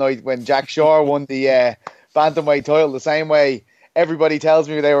there that night when Jack Shore won the bantamweight title, the same way everybody tells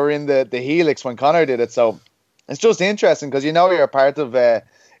me they were in the Helix when Conor did it. So it's just interesting because you're a part of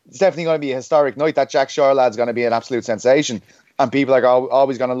it's definitely going to be a historic night. That Jack Shore lad's going to be an absolute sensation, and people are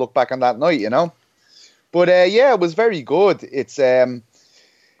always going to look back on that night, But it was very good. It's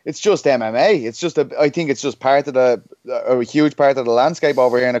just MMA. I think it's just part of a huge part of the landscape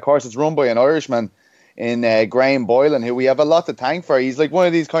over here. And of course, it's run by an Irishman in Graham Boylan, who we have a lot to thank for. He's like one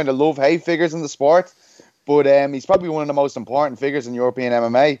of these kind of love-hate figures in the sport, but he's probably one of the most important figures in European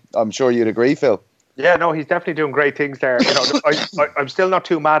MMA. I'm sure you'd agree, Phil. Yeah, no, he's definitely doing great things there. I'm still not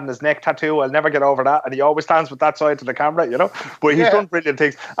too mad in his neck tattoo. I'll never get over that. And he always stands with that side to the camera, But he's done brilliant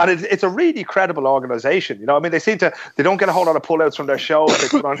things. And it's a really credible organisation, I mean, they don't get a whole lot of pullouts from their shows. They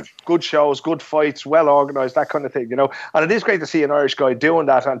put on good shows, good fights, well organised, that kind of thing, And it is great to see an Irish guy doing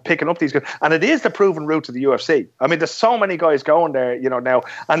that and picking up these guys. And it is the proven route to the UFC. I mean, there's so many guys going there, now.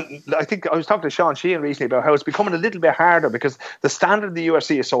 And I think I was talking to Sean Sheehan recently about how it's becoming a little bit harder because the standard of the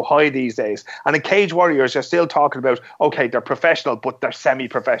UFC is so high these days. And in Cage Warriors, you're still talking about, okay, they're professional, but they're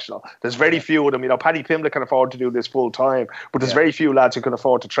semi-professional. There's very few of them. Paddy Pimblett can afford to do this full time, but there's very few lads who can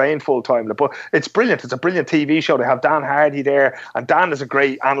afford to train full time. But it's brilliant. It's a brilliant TV show. They have Dan Hardy there, and Dan is a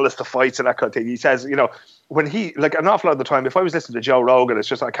great analyst of fights and that kind of thing. He says, when he, like an awful lot of the time, if I was listening to Joe Rogan, it's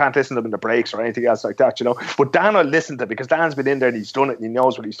just I can't listen to them in the breaks or anything else like that, But Dan I'll listen to because Dan's been in there and he's done it and he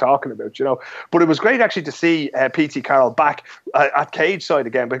knows what he's talking about, But it was great actually to see PT Carroll back at cage side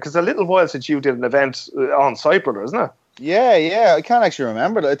again, because a little while since you did an event on Cyprus, isn't it? Yeah. I can't actually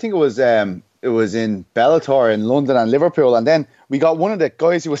remember. I think it was in Bellator in London and Liverpool, and then we got one of the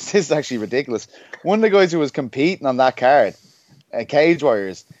guys who was, this is actually ridiculous, one of the guys who was competing on that card, Cage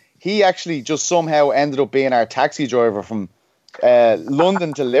Warriors. He actually just somehow ended up being our taxi driver from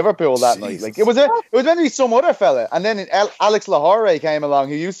London to Liverpool that night. Like it was meant to be some other fella, and then Alex Lahore came along,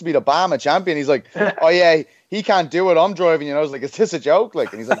 who used to be the Bama champion. He's like, "Oh yeah, he can't do it. I'm driving." I was like, "Is this a joke?"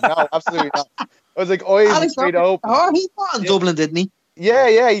 Like, and he's like, "No, absolutely not." I was like, "Eyes straight open." Oh, he fought in Dublin, didn't he?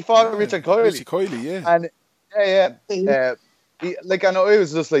 Yeah, he fought Richard Kiley. Richard Kiley, yeah. And I know it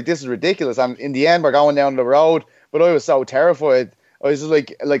was just like, this is ridiculous. And in the end, we're going down the road, but I was so terrified. I was just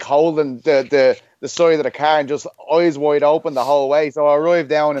like holding the side of the car and just eyes wide open the whole way. So I arrived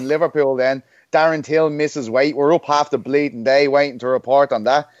down in Liverpool then. Darren Till misses weight. We're up half the bleeding day waiting to report on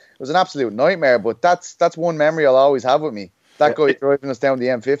that. It was an absolute nightmare, but that's one memory I'll always have with me. That guy driving us down the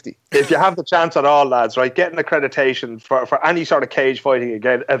M50. If you have the chance at all, lads, right, get an accreditation for any sort of cage fighting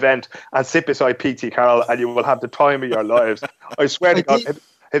event and sit beside PT Carroll and you will have the time of your lives. I swear to God.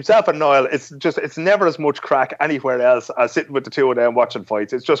 Himself and Niall, it's never as much crack anywhere else as sitting with the two of them watching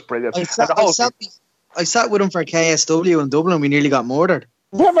fights. It's just brilliant. I sat with him for KSW in Dublin. We nearly got murdered.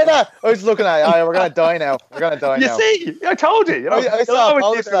 Remember that? I was looking at it. We're going to die now. You see, I told you. I saw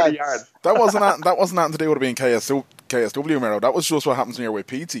post that. That wasn't nothing to do with being KSW, Mero. That was just what happens when you're with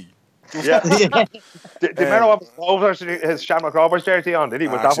PT. Yeah. Did Mero have his Shamrock Rovers jersey on? Did he?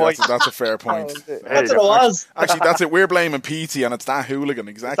 Was actually, that's a fair point. That's what it was. Actually, that's it. We're blaming PT, and it's that hooligan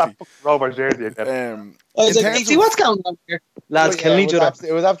exactly. That Rovers jersey. See what's going on here, lads? Killing each other.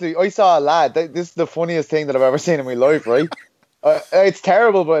 It was absolutely. I saw a lad. This is the funniest thing that I've ever seen in my life. Right? It's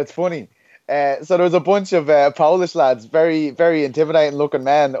terrible, but it's funny. So there was a bunch of Polish lads, very, very intimidating looking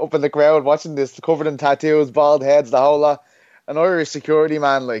men, up in the crowd watching this, covered in tattoos, bald heads, the whole lot. An Irish security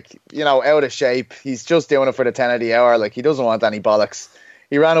man, out of shape. He's just doing it for the 10 of the hour. He doesn't want any bollocks.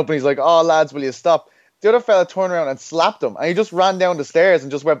 He ran up and he's like, "Oh, lads, will you stop?" The other fella turned around and slapped him. And he just ran down the stairs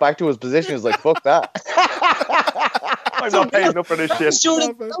and just went back to his position. He was like, "Fuck that." I'm not paying up for this shit.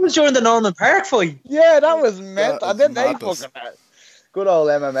 That was during the Norman Park fight. Yeah, that was mental. And then they fucking... Good old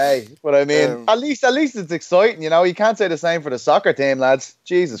MMA. But I mean, at least it's exciting, You can't say the same for the soccer team, lads.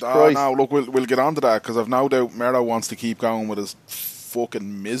 Jesus Christ. No, look, we'll get on to that because I've no doubt Mero wants to keep going with his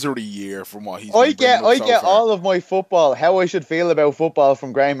fucking misery year from what he's. I get all of my football, how I should feel about football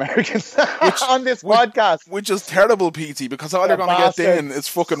from Graham Merkin on this podcast, which is terrible, PT, because all you're going to get in is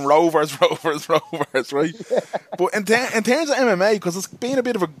fucking rovers, right? Yeah. But in terms of MMA, because it's been a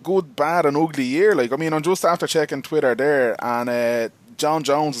bit of a good, bad, and ugly year. Like, I mean, I'm just after checking Twitter there, and John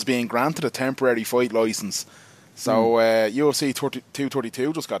Jones is being granted a temporary fight license. So UFC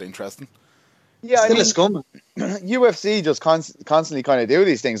 232 just got interesting. Yeah, still a scum. UFC just constantly kind of do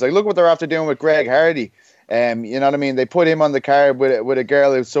these things. Like, look what they're after doing with Greg Hardy. You know what I mean? They put him on the card with a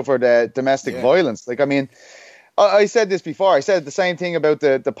girl who suffered domestic violence. Like, I mean, I said this before. I said the same thing about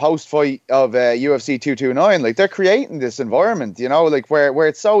the post fight of UFC 229. Like, they're creating this environment, you know, like where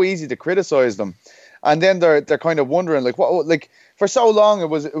it's so easy to criticize them, and then they're kind of wondering like what like. For so long, it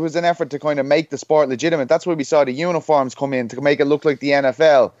was an effort to kind of make the sport legitimate. That's why we saw the uniforms come in to make it look like the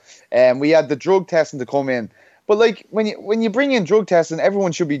NFL, and we had the drug testing to come in. But like when you bring in drug testing,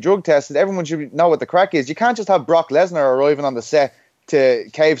 everyone should be drug tested. Everyone should know what the crack is. You can't just have Brock Lesnar arriving on the set to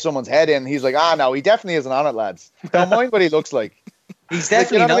cave someone's head in. He's like, no, he definitely isn't on it, lads. Don't mind what he looks like. He's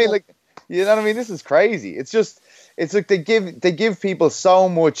definitely you know what I mean? Like, you know what I mean? This is crazy. It's like they give people so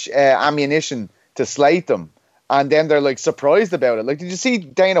much ammunition to slate them. And then they're like surprised about it. Like, did you see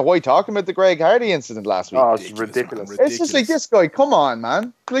Dana White talking about the Greg Hardy incident last week? Oh, it's ridiculous. It's just like, this guy, come on,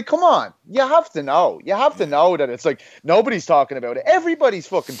 man. Like, come on. You have to know. You have to know that it's like nobody's talking about it. Everybody's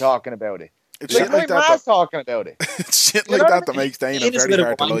fucking talking about it. It's like my ma's talking about it. It's shit like that makes Dana very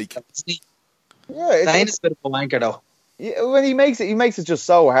hard to like. Yeah, Dana's a bit of a wanker though. Yeah, when he makes it just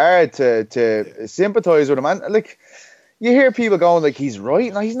so hard to sympathise with him. And like, you hear people going like, he's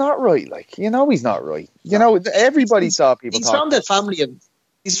right. No, he's not right. Like, you know, he's not right. You know, everybody saw people. He's from the family of.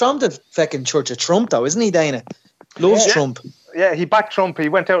 He's from the fucking Church of Trump, though, isn't he, Dana? Loves Trump. Yeah, he backed Trump. He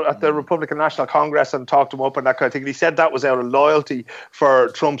went out at the Republican National Congress and talked him up and that kind of thing. And he said that was out of loyalty for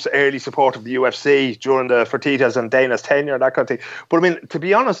Trump's early support of the UFC during the Fertittas and Dana's tenure and that kind of thing. But I mean, to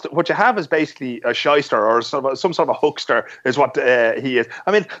be honest, what you have is basically a shyster or some sort of a huckster is what he is.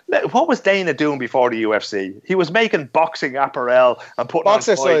 I mean, what was Dana doing before the UFC? He was making boxing apparel and putting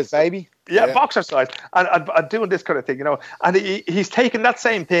boxer size, baby. Yeah, boxer size, and doing this kind of thing, you know. And he's taken that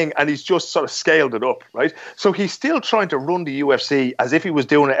same thing and he's just sort of scaled it up, right? So he's still trying to run the UFC as if he was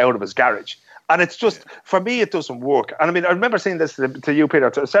doing it out of his garage. And it's just, for me, it doesn't work. And I mean, I remember saying this to you,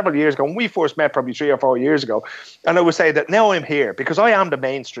 Peter, several years ago, when we first met, probably 3 or 4 years ago. And I would say that now I'm here because I am the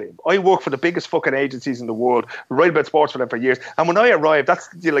mainstream. I work for the biggest fucking agencies in the world, write about sports for them for years. And when I arrived, that's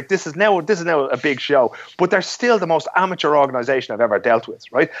like, this is now a big show. But they're still the most amateur organization I've ever dealt with,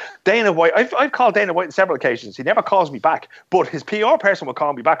 right? Dana White, I've called Dana White on several occasions. He never calls me back, but his PR person will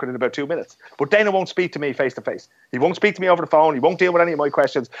call me back within about 2 minutes. But Dana won't speak to me face to face. He won't speak to me over the phone. He won't deal with any of my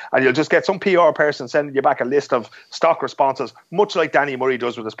questions. And you'll just get some PR person sending you back a list of stock responses, much like Danny Murray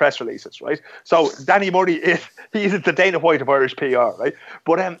does with his press releases, right? So Danny Murray he's the Dana White of Irish PR, right?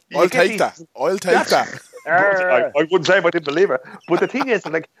 But I'll take that. I wouldn't say if I didn't believe it, but the thing is,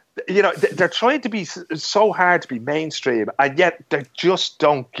 like, you know, they're trying to be so hard to be mainstream, and yet they just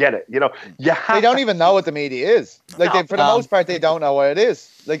don't get it. You know, they don't even know what the media is. Like, for the most part, they don't know what it is.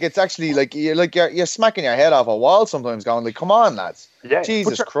 Like, it's actually like you're smacking your head off a wall sometimes, going like, "Come on, lads." Yeah,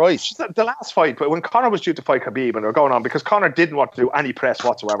 Jesus Christ. The last fight, when Conor was due to fight Khabib, and they're going on because Conor didn't want to do any press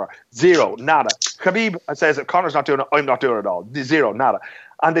whatsoever. Zero, nada. Khabib says if Conor's not doing it, I'm not doing it at all. Zero, nada.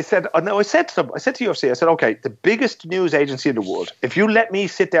 And they said, I said to UFC, I said, okay, the biggest news agency in the world, if you let me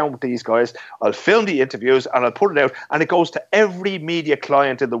sit down with these guys, I'll film the interviews and I'll put it out, and it goes to every media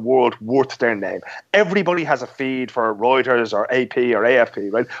client in the world worth their name. Everybody has a feed for Reuters or AP or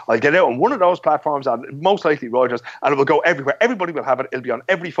AFP, right? I'll get it out on one of those platforms, and most likely Reuters, and it will go everywhere. Everybody will have it. It'll be on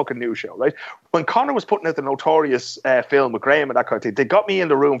every fucking news show, right? When Conor was putting out the Notorious film with Graham and that kind of thing, they got me in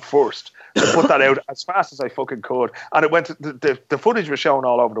the room first to put that out as fast as I fucking could. And it went, the footage was shown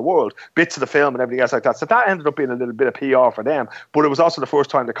all over the world, bits of the film and everything else like that. So that ended up being a little bit of PR for them. But it was also the first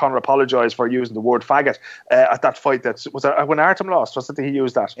time that Conor apologised for using the word faggot at that fight. That was when Artem lost. Was it that he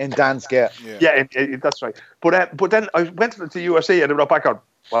used that in Dansk? Yeah, that's right. But then I went to the UFC and they wrote back on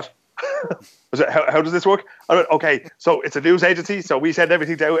what. How does this work? I went, okay, so it's a news agency, so we send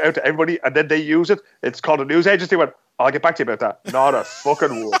everything out to everybody, and then they use it. It's called a news agency. I went, I'll get back to you about that. Not a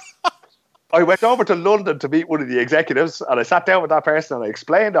fucking word. I went over to London to meet one of the executives, and I sat down with that person and I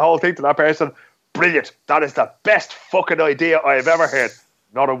explained the whole thing to that person. Brilliant. That is the best fucking idea I have ever heard.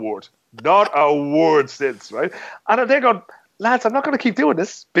 Not a word. Not a word since, right? And they're going, lads, I'm not going to keep doing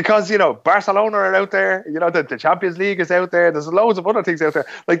this because, you know, Barcelona are out there, you know, the Champions League is out there, there's loads of other things out there.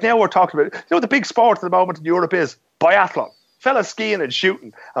 Like now we're talking about, you know, the big sport at the moment in Europe is biathlon. fellas skiing and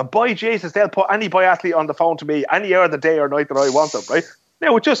shooting. And by Jesus, they'll put any biathlete on the phone to me any hour of the day or night that I want them, right?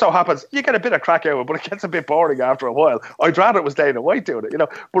 Now, it just so happens you get a bit of crack out of it, but it gets a bit boring after a while. I'd rather it was Dana White doing it,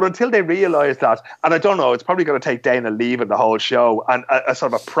 But until they realise that, and I don't know, it's probably going to take Dana leaving the whole show and a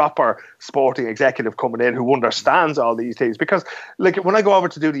sort of a proper sporting executive coming in who understands all these things. Because, like, when I go over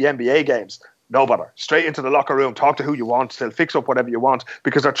to do the NBA games, no bother. Straight into the locker room, talk to who you want, they'll fix up whatever you want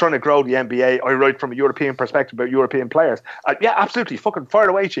because they're trying to grow the NBA. I write from a European perspective about European players. Yeah, absolutely. Fucking fire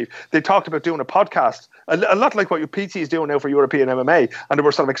away, Chief. They talked about doing a podcast, a lot like what PT is doing now for European MMA, and they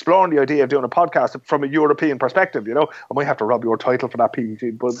were sort of exploring the idea of doing a podcast from a European perspective, I might have to rob your title for that,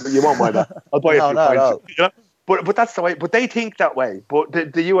 PT, but you won't mind that. I'll buy a few points. But that's the way. But they think that way. But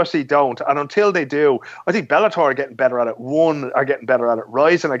the UFC don't. And until they do, I think Bellator are getting better at it. One are getting better at it.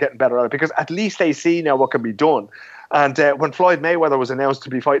 Ryzen are getting better at it because at least they see now what can be done. And when Floyd Mayweather was announced to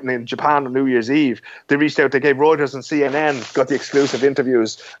be fighting in Japan on New Year's Eve, they reached out. They gave Reuters and CNN got the exclusive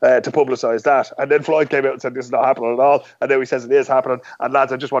interviews to publicise that. And then Floyd came out and said this is not happening at all. And now he says it is happening. And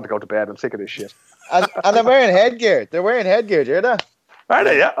lads, I just want to go to bed. I'm sick of this shit. And they're wearing headgear. They're wearing headgear. Do you hear that? Are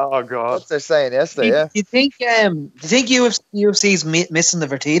they? Yeah. Oh God. That's what they're saying yesterday. Yeah. Do you think UFC's missing the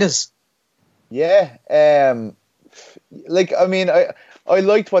Fertitas? Yeah. I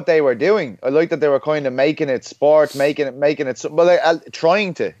liked what they were doing. I liked that they were kind of making it sport, making it. Well,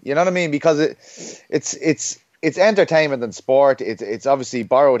 trying to. You know what I mean? Because it's entertainment and sport. It's obviously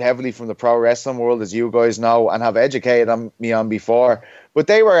borrowed heavily from the pro wrestling world, as you guys know, and have educated me on before. But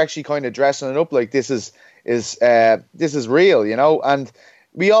they were actually kind of dressing it up like this is real, and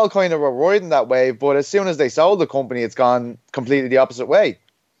we all kind of were riding that wave, but as soon as they sold the company, it's gone completely the opposite way.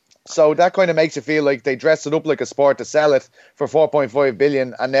 So that kind of makes you feel like they dressed it up like a sport to sell it for 4.5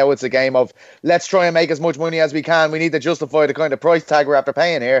 billion, and now it's a game of let's try and make as much money as we can. We need to justify the kind of price tag we're after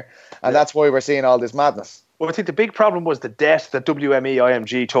paying here, and that's why we're seeing all this madness. Well, I think the big problem was the debt that WME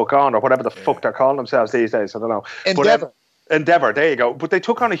IMG took on, or whatever the fuck they're calling themselves these days. I don't know. Endeavour, there you go. But they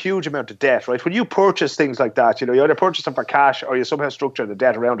took on a huge amount of debt, right? When you purchase things like that, you either purchase them for cash or you somehow structure the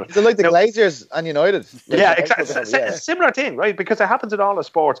debt around it. Is it like the Glazers and United? Yeah, exactly. It's a similar thing, right? Because it happens in all the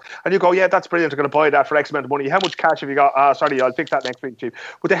sports. And you go, yeah, that's brilliant. I'm going to buy that for X amount of money. How much cash have you got? Sorry, I'll fix that next week, Chief.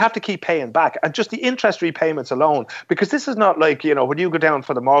 But they have to keep paying back. And just the interest repayments alone, because this is not like, when you go down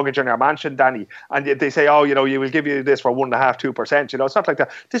for the mortgage on your mansion, Danny, and they say, you will give you this for 1.5%, 2%. It's not like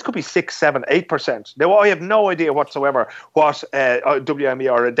that. This could be 6, 7, 8%. Now, I have no idea whatsoever what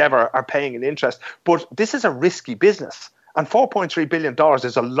WME or Endeavour are paying in interest, but this is a risky business. And $4.3 billion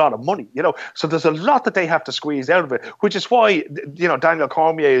is a lot of money, So there's a lot that they have to squeeze out of it, which is why, Daniel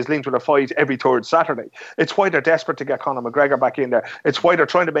Cormier is linked with a fight every third Saturday. It's why they're desperate to get Conor McGregor back in there. It's why they're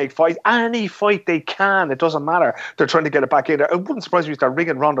trying to make any fight they can. It doesn't matter. They're trying to get it back in there. It wouldn't surprise me if they're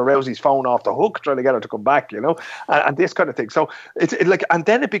ringing Ronda Rousey's phone off the hook, trying to get her to come back, and this kind of thing. So and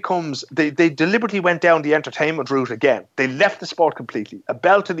then it becomes, they deliberately went down the entertainment route again. They left the sport completely. A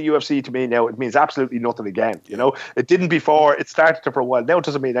belt to the UFC to me now, it means absolutely nothing again, It didn't before. It started to for a while. Now it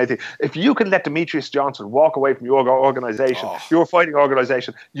doesn't mean anything. If you can let Demetrius Johnson walk away from your organisation, your fighting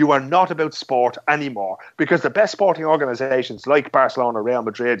organisation, you are not about sport anymore. Because the best sporting organisations like Barcelona, Real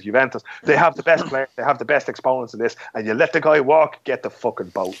Madrid, Juventus, they have the best players, they have the best exponents in this, and you let the guy walk, get the fucking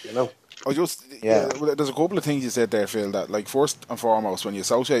boat, Well, there's a couple of things you said there, Phil, that first and foremost, when you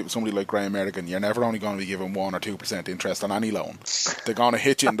associate with somebody like Graham Merrigan, you're never only going to be given 1 or 2% interest on any loan. They're going to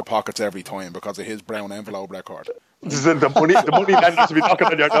hit you in the pockets every time because of his brown envelope record. The money that needs to be knocking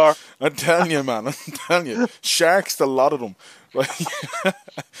on your door. I'm telling you, sharks, a lot of them. Right.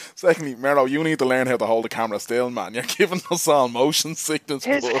 Secondly, Mero, you need to learn how to hold the camera still, man. You're giving us all motion sickness.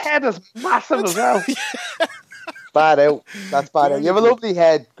 His head is massive as well. Bad out. That's bad out. You have a lovely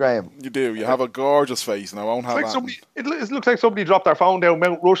head, Graham. You do. You have a gorgeous face, and I won't have that. It looks like somebody dropped their phone down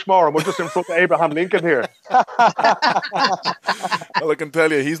Mount Rushmore, and we're just in front of Abraham Lincoln here. Well, I can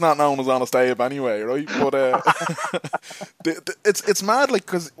tell you, he's not known as Honest Abe anyway, right? But it's mad, like,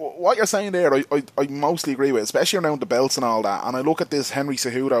 because what you're saying there, I mostly agree with, especially around the belts and all that. And I look at this Henry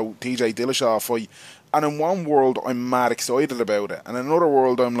Cejudo, TJ Dillashaw fight, and in one world, I'm mad excited about it, and in another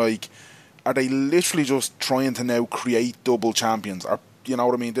world, I'm like, are they literally just trying to now create double champions? Or, you know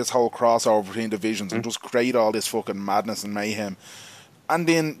what I mean? This whole crossover between divisions and just create all this fucking madness and mayhem. And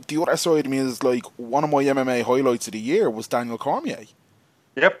then the other side of me is like, one of my MMA highlights of the year was Daniel Cormier.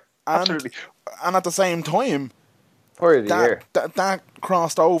 Yep, absolutely. And at the same time, that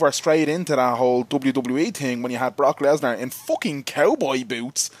crossed over straight into that whole WWE thing when you had Brock Lesnar in fucking cowboy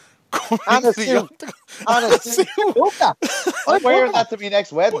boots. And a suit. I'm wearing that to me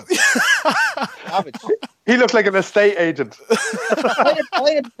next wedding. He looked like an estate agent.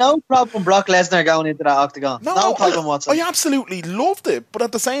 I had no problem Brock Lesnar going into that octagon. No problem whatsoever. I absolutely loved it, but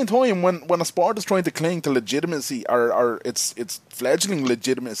at the same time, when a sport is trying to cling to legitimacy or its fledgling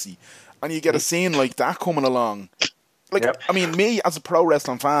legitimacy, and you get a scene like that coming along, like I mean, me as a pro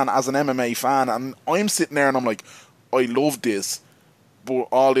wrestling fan, as an MMA fan, and I'm sitting there and I'm like, I love this, but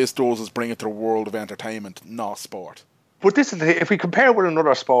all this does is bring it to the world of entertainment, not sport. But this is the thing, if we compare with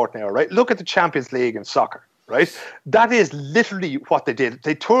another sport now, right? Look at the Champions League in soccer, right? That is literally what they did.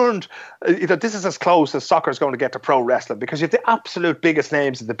 They turned, this is as close as soccer is going to get to pro wrestling because you have the absolute biggest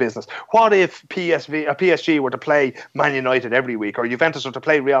names in the business. What if PSG were to play Man United every week, or Juventus were to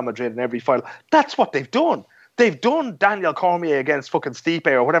play Real Madrid in every final? That's what they've done. They've done Daniel Cormier against fucking Stipe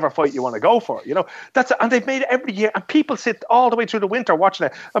or whatever fight you want to go for, and they've made it every year, and people sit all the way through the winter watching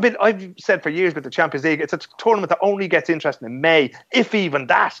it. I mean, I've said for years with the Champions League, it's a tournament that only gets interesting in May, if even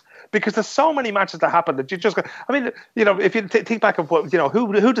that, because there's so many matches that happen that you just go. I mean, if you think back of what,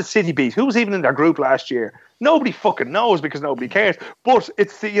 who did City beat? Who was even in their group last year? Nobody fucking knows because nobody cares. But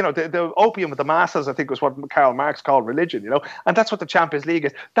it's the opium of the masses, I think, was what Karl Marx called religion, and that's what the Champions League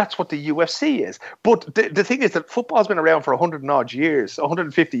is. That's what the UFC is. But the thing is that football's been around for 100 and odd years,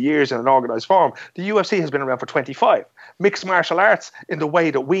 150 years in an organised form. The UFC has been around for 25. Mixed martial arts, in the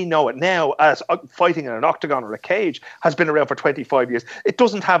way that we know it now as fighting in an octagon or a cage, has been around for 25 years. It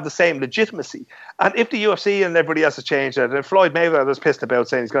doesn't have the same legitimacy. And if the UFC and everybody else has changed it, and Floyd Mayweather was pissed about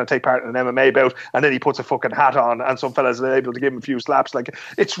saying he's going to take part in an MMA bout, and then he puts a fucking hat on and some fellas are able to give him a few slaps, like,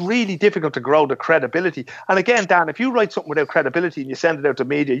 it's really difficult to grow the credibility. And again, Dan, if you write something without credibility and you send it out to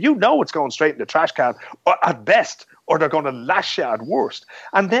media, it's going straight in the trash can, or at best, or they're going to lash you at worst.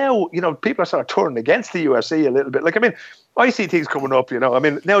 And now, people are sort of turning against the UFC a little bit. Like, I mean, I see things coming up, I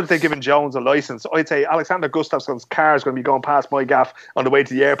mean, now that they're giving Jones a license, I'd say Alexander Gustafsson's car is going to be going past my gaff on the way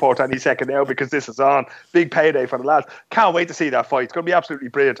to the airport any second now because this is on. Big payday for the lads. Can't wait to see that fight. It's going to be absolutely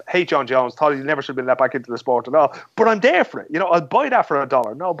brilliant. Hate John Jones. Thought he never should have been let back into the sport at all. But I'm there for it. I'll buy that for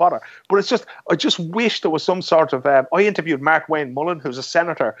 $1. No bother. But it's just, I just wish there was some sort of... I interviewed Mark Wayne Mullen, who's a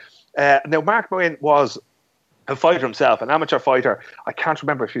senator. Now, Mark Wayne was a fighter himself, an amateur fighter. I can't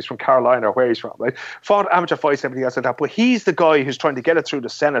remember if he's from Carolina or where he's from, right? Fought amateur fights and everything else like that. But he's the guy who's trying to get it through the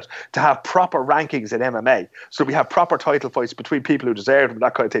Senate to have proper rankings in MMA. So we have proper title fights between people who deserve them,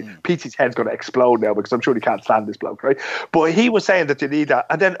 that kind of thing. Petey's head's going to explode now because I'm sure he can't stand this bloke, right? But he was saying that you need that.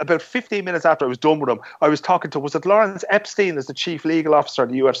 And then about 15 minutes after I was done with him, I was talking to, was it Lawrence Epstein as the chief legal officer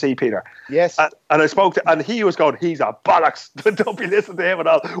of the UFC, Peter? Yes. And I spoke to, and he was going, he's a bollocks. Don't be listening to him at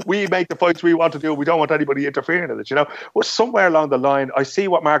all. We make the fights we want to do. We don't want anybody interfering in it, Well, somewhere along the line, I see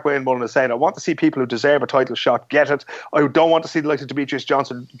what Mark Wayne Mullen is saying. I want to see people who deserve a title shot get it. I don't want to see the likes of Demetrius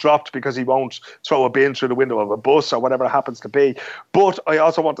Johnson dropped because he won't throw a bin through the window of a bus or whatever it happens to be. But I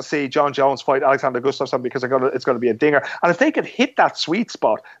also want to see John Jones fight Alexander Gustafsson because it's going to be a dinger. And if they can hit that sweet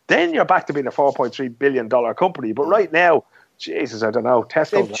spot, then you're back to being a $4.3 billion company. But right now, Jesus, I don't know.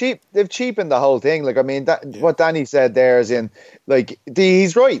 They've cheapened the whole thing. Like, I mean, what Danny said there is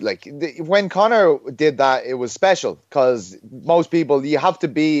he's right. Like, when Conor did that, it was special because most people, you have to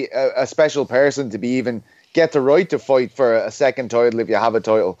be a special person to be even get the right to fight for a second title if you have a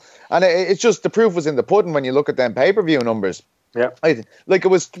title. And it's just, the proof was in the pudding when you look at them pay-per-view numbers. Yeah. Like, it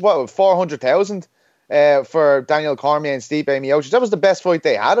was, 400,000? For Daniel Cormier and Stipe Miocic. That was the best fight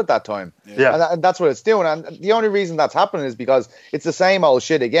they had at that time. Yeah. And that's what it's doing. And the only reason that's happening is because it's the same old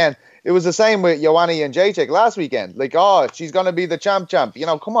shit again. It was the same with Joanna and Jacek last weekend. Like, she's going to be the champ.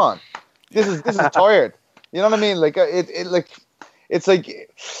 Come on. This is tired. You know what I mean? Like, it's like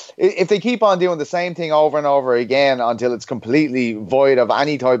if they keep on doing the same thing over and over again until it's completely void of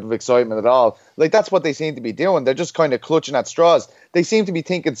any type of excitement at all, like, that's what they seem to be doing. They're just kind of clutching at straws. They seem to be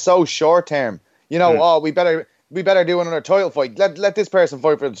thinking so short term. We better do another title fight. Let this person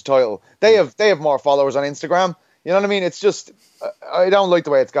fight for the title. They have more followers on Instagram. You know what I mean? It's just, I don't like the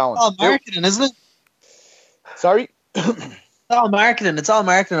way it's going. It's all marketing, isn't it? Sorry? It's all marketing. It's all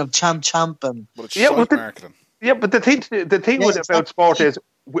marketing of champ and... But it's marketing. Yeah, but the thing about sport is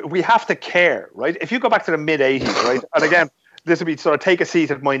we have to care, right? If you go back to the mid-'80s, right? And again, this will be sort of take a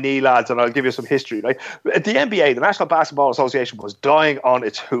seat at my knee, lads, and I'll give you some history, right? The NBA, the National Basketball Association, was dying on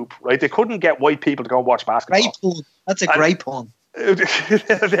its hoop, right? They couldn't get white people to go and watch basketball. Great pun. That's a great pun. I'm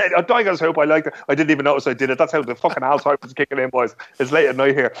dying on his hoop. I liked it. I didn't even notice I did it. That's how the fucking Alzheimer's kicking in, boys. It's late at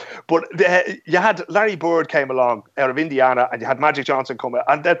night here. But you had Larry Bird came along out of Indiana, and you had Magic Johnson come out,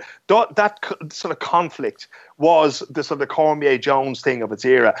 and then that sort of conflict was the sort of Cormier Jones thing of its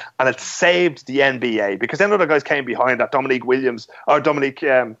era, and it saved the NBA because then other guys came behind that. Dominique Williams or Dominique.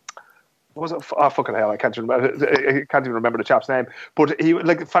 was it? Oh, fucking hell! I can't even remember the chap's name. But he,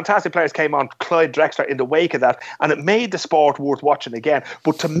 like, fantastic players came on. Clyde Drexler in the wake of that, and it made the sport worth watching again.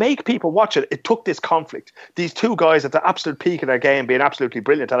 But to make people watch it, it took this conflict. These two guys at the absolute peak of their game, being absolutely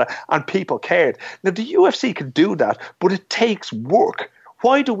brilliant at it, and people cared. Now the UFC can do that, but it takes work.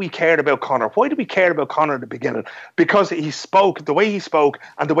 Why do we care about Conor? Why do we care about Conor at the beginning? Because he spoke the way he spoke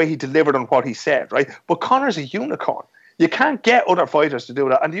and the way he delivered on what he said, right? But Conor's a unicorn. You can't get other fighters to do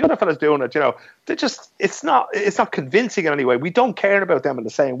that, and the other fellas doing it, it's not convincing in any way. We don't care about them in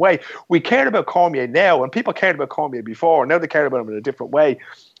the same way. We care about Cormier now, and people cared about Cormier before. Now they care about him in a different way.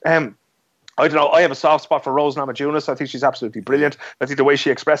 I don't know. I have a soft spot for Rose Namajunas. I think she's absolutely brilliant. I think the way she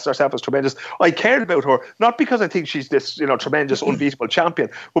expressed herself was tremendous. I cared about her not because I think she's this, tremendous, unbeatable champion,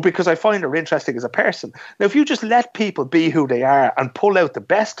 but because I find her interesting as a person. Now, if you just let people be who they are and pull out the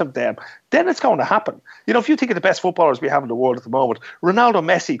best of them, then it's going to happen. If you think of the best footballers we have in the world at the moment, Ronaldo,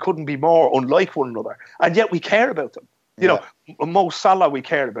 Messi couldn't be more unlike one another, and yet we care about them. Mo Salah we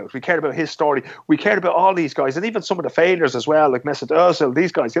cared about. We cared about his story. We cared about all these guys, and even some of the failures as well, like Mesut Ozil,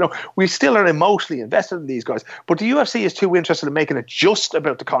 these guys. We still are emotionally invested in these guys. But the UFC is too interested in making it just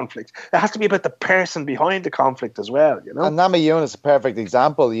about the conflict. It has to be about the person behind the conflict as well, And Namajunas is a perfect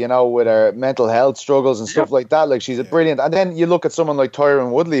example, with her mental health struggles and stuff like that. Like, she's a brilliant. And then you look at someone like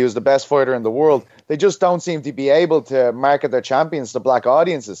Tyron Woodley, who's the best fighter in the world. They just don't seem to be able to market their champions to black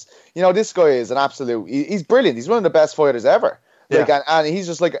audiences. This guy is an absolute... He's brilliant. He's one of the best fighters ever. Like, and he's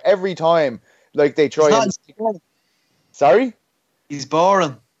just like, every time, like, they try Sorry? He's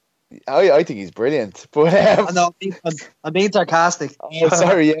boring. I think he's brilliant. But I'm being sarcastic. Oh,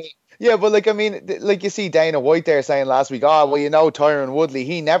 sorry, yeah. Yeah, but like you see Dana White there saying last week, Tyron Woodley,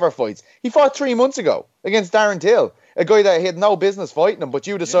 he never fights. He fought 3 months ago against Darren Till, a guy that he had no business fighting him, but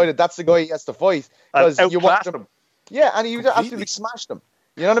you decided that's the guy he has to fight because you watched him. Yeah, and you absolutely smashed him.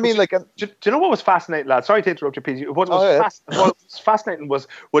 You know what I mean? Like, do you know what was fascinating, lad? Sorry to interrupt you, Pete. What was fascinating was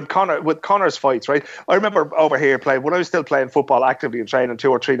with Conor's fights, right? I remember over here when I was still playing football actively and training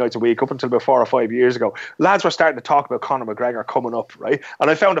 2 or 3 nights a week up until about 4 or 5 years ago. Lads were starting to talk about Conor McGregor coming up, right? And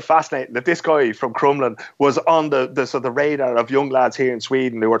I found it fascinating that this guy from Crumlin was on the radar of young lads here in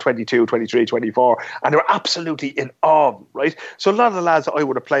Sweden who were 22, 23, 24, and they were absolutely in awe, right? So a lot of the lads that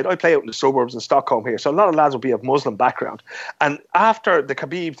I play out in the suburbs in Stockholm here, so a lot of lads would be of Muslim background. And after the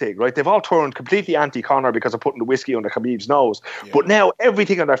Khabib thing, right? They've all turned completely anti-Conor because of putting the whiskey under Khabib's nose. Yeah. But now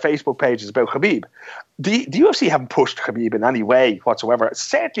everything on their Facebook page is about Khabib. The UFC haven't pushed Khabib in any way whatsoever. It's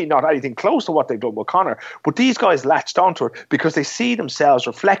certainly not anything close to what they've done with Conor. But these guys latched onto it because they see themselves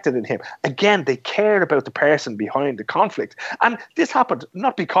reflected in him. Again, they cared about the person behind the conflict. And this happened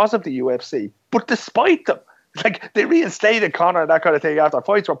not because of the UFC, but despite them. Like, they reinstated Conor and that kind of thing after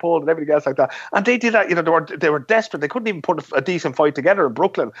fights were pulled and everything else like that. And they did that, they were desperate. They couldn't even put a decent fight together in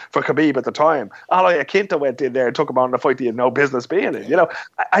Brooklyn for Khabib at the time. Ali Akinta went in there and took him on a fight he had no business being in,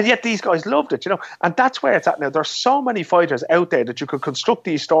 And yet these guys loved it, And that's where it's at now. There's so many fighters out there that you could construct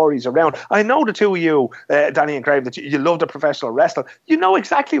these stories around. I know the two of you, Danny and Graham, that you love the professional wrestling. You know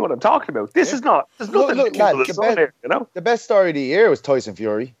exactly what I'm talking about. This is not, there's nothing here, The best story of the year was Tyson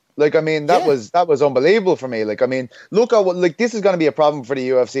Fury. Like, I mean, that was unbelievable for me. Like, I mean, look at this is going to be a problem for the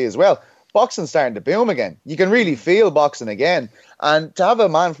UFC as well. Boxing's starting to boom again. You can really feel boxing again. And to have a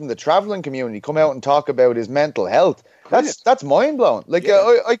man from the traveling community come out and talk about his mental health, that's mind-blowing. Like,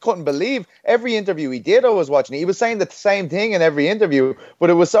 I couldn't believe every interview he did. I was watching. He was saying the same thing in every interview, but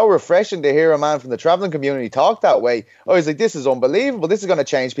it was so refreshing to hear a man from the traveling community talk that way. I was like, this is unbelievable. This is going to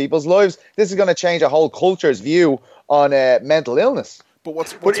change people's lives. This is going to change a whole culture's view on mental illness. But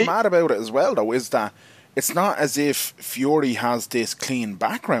what's mad about it as well, though, is that it's not as if Fury has this clean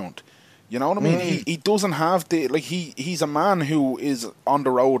background. You know what I mean? He doesn't have he's a man who is on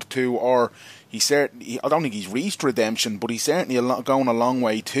the road to, or I don't think he's reached redemption, but he's certainly going a long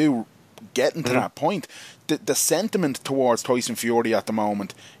way to getting to that point. The sentiment towards Tyson Fury at the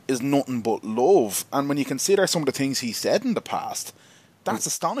moment is nothing but love. And when you consider some of the things he said in the past, that's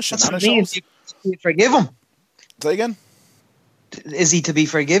astonishing. That's what I mean. You forgive him. Say again? Is he to be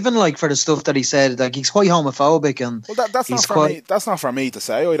forgiven, like, for the stuff that he said? Like, he's quite homophobic, and that's not for me to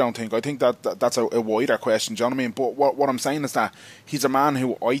say. I don't think. I think that's a wider question. Do you know what I mean? But what I'm saying is that he's a man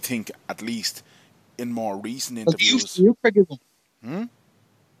who I think, at least in more recent interviews, do you forgive him?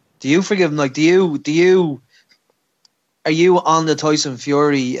 Do you forgive him? Like, are you on the Tyson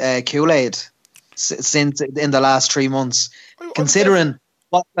Fury Kool-Aid since in the last 3 months? Considering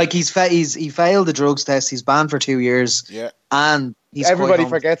what, like, he failed the drugs test, he's banned for 2 years. Yeah. And everybody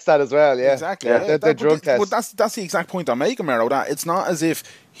forgets that as well, yeah. Exactly. Yeah. The drug test. But that's the exact point I'm making, Mero, that it's not as if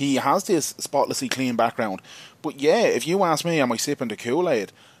he has this spotlessly clean background. But yeah, if you ask me, am I sipping the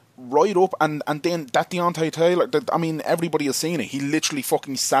Kool-Aid? right up, and then that Deontay Taylor, I mean, everybody has seen it. He literally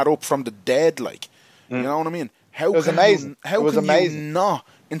fucking sat up from the dead, like, you know what I mean? It was amazing. How can you not,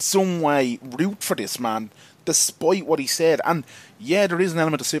 in some way, root for this man, despite what he said? And yeah, there is an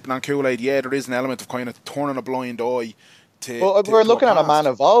element of sipping on Kool-Aid. Yeah, there is an element of kind of turning a blind eye. We're looking at a man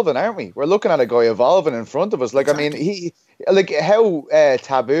evolving, aren't we? We're looking at a guy evolving in front of us. Like, exactly. I mean, how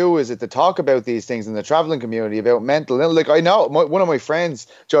taboo is it to talk about these things in the traveling community about mental illness? Like, I know one of my friends,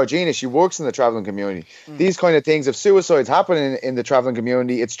 Georgina, she works in the traveling community. These kind of things, if suicides happen in the traveling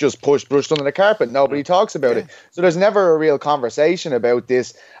community, it's just brushed under the carpet. Nobody talks about it. So there's never a real conversation about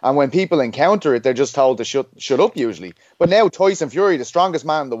this. And when people encounter it, they're just told to shut up usually. But now Tyson Fury, the strongest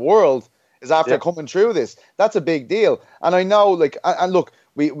man in the world, is after coming through this. That's a big deal. And I know, like, and look,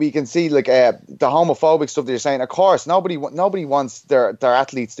 we can see, like, the homophobic stuff that you're saying. Of course, nobody wants their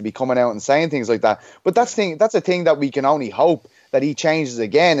athletes to be coming out and saying things like that. But that's a thing that we can only hope that he changes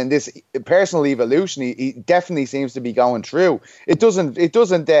again. And this personal evolution, he definitely seems to be going through. It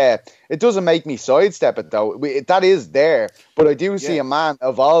doesn't make me sidestep it though. That is there, but I do see a man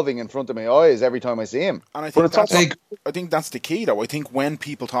evolving in front of my eyes every time I see him. And I think that's the key though. I think when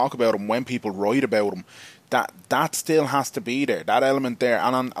people talk about him, when people write about him, that still has to be there, that element there.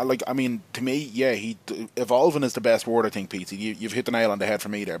 And I mean, to me, evolving is the best word, I think, Pete. You've hit the nail on the head for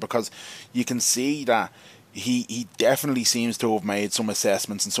me there, because you can see that he definitely seems to have made some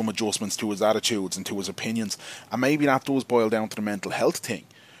assessments and some adjustments to his attitudes and to his opinions, and maybe that does boil down to the mental health thing.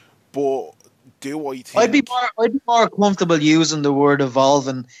 But do I think I'd be more comfortable using the word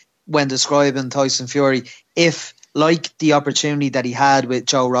evolving when describing Tyson Fury if, like the opportunity that he had with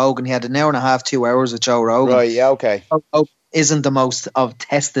Joe Rogan, he had an hour and a half, 2 hours with Joe Rogan. Right, yeah, okay. Isn't the most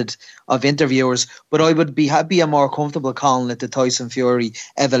tested of interviewers, but I would be happy and more comfortable calling it the Tyson Fury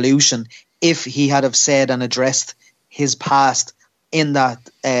evolution if he had have said and addressed his past in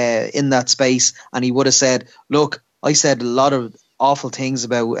that space, and he would have said, look, I said a lot of awful things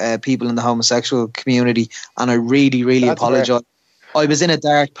about people in the homosexual community, and I really, really apologise. I was in a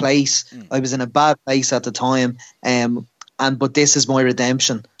dark place. I was in a bad place at the time, but this is my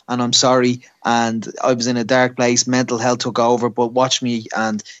redemption, and I'm sorry, and I was in a dark place, mental health took over, but watch me,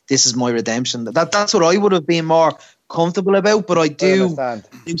 and this is my redemption. That's what I would have been more comfortable about, but I do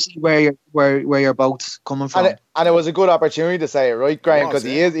see where you're both coming from. And it was a good opportunity to say it, right, Graham? Because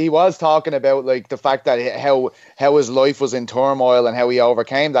he was talking about, like, the fact that how his life was in turmoil and how he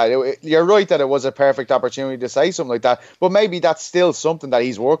overcame that. You're right that it was a perfect opportunity to say something like that, but maybe that's still something that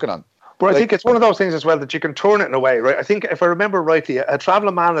he's working on. But I think it's one of those things as well that you can turn it in a way, right? I think if I remember rightly, a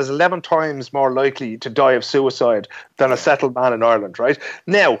travelling man is 11 times more likely to die of suicide than a settled man in Ireland, right?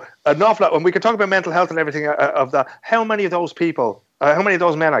 Now, an awful lot, when we can talk about mental health and everything of that, how many of those people, how many of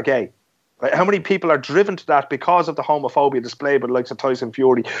those men are gay? Right? How many people are driven to that because of the homophobia displayed by the likes of Tyson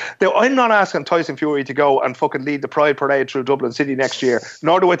Fury? Now, I'm not asking Tyson Fury to go and fucking lead the Pride Parade through Dublin City next year,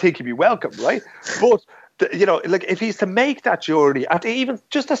 nor do I think he'd be welcome, right? But you know, like, if he's to make that journey and even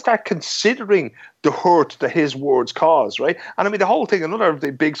just to start considering the hurt that his words cause, right? And I mean, the whole thing, another of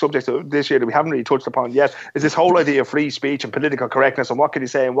the big subjects of this year that we haven't really touched upon yet is this whole idea of free speech and political correctness and what can you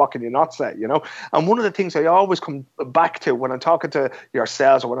say and what can you not say, you know? And one of the things I always come back to when I'm talking to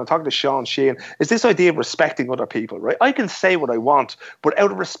yourselves or when I'm talking to Sean Sheehan is this idea of respecting other people, right? I can say what I want, but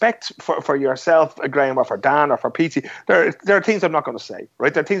out of respect for yourself, Graham, or for Dan or for Petey, there are things I'm not going to say,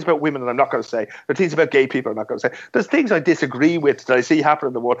 right? There are things about women that I'm not going to say. There are things about gay people I'm not going to say. There's things I disagree with that I see happen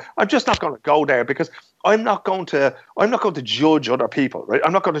in the world. I'm just not going to go there because I'm not going to judge other people, right?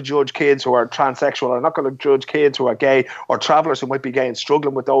 I'm not going to judge kids who are transsexual. I'm not going to judge kids who are gay or travelers who might be gay and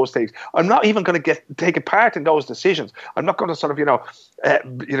struggling with those things. I'm not even going to take a part in those decisions. I'm not going to sort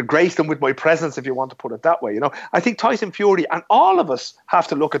of, grace them with my presence, if you want to put it that way. You know, I think Tyson Fury and all of us have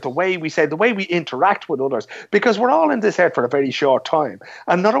to look at the way we interact with others, because we're all in this earth for a very short time.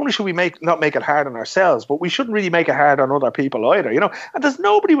 And not only should we not make it hard on ourselves, but we shouldn't really make it hard on other people either. You know, and there's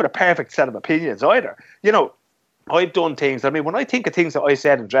nobody with a perfect set of opinions either. You know, I've done things. I mean, when I think of things that I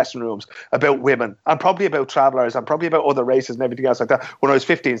said in dressing rooms about women and probably about travellers and probably about other races and everything else like that when I was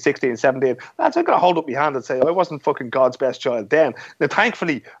 15, 16, 17, lads, I'm going to hold up my hand and say I wasn't fucking God's best child then. Now,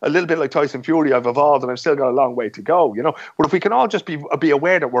 thankfully, a little bit like Tyson Fury, I've evolved and I've still got a long way to go, you know. But if we can all just be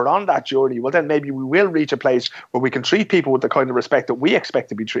aware that we're on that journey, well, then maybe we will reach a place where we can treat people with the kind of respect that we expect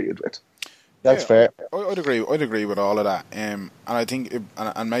to be treated with. That's fair. I'd agree with all of that. And I think,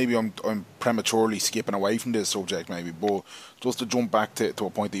 and maybe I'm prematurely skipping away from this subject, maybe, but just to jump back to a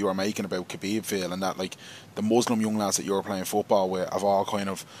point that you were making about Khabib, Phil, and that, like, the Muslim young lads that you were playing football with have all kind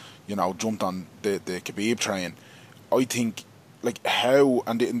of, you know, jumped on the Khabib train. I think like how,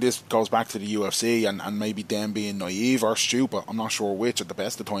 and this goes back to the UFC and maybe them being naive or stupid, I'm not sure which at the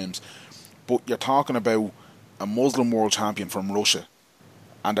best of times, but you're talking about a Muslim world champion from Russia,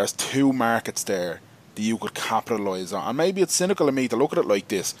 and there's two markets there that you could capitalise on. And maybe it's cynical of me to look at it like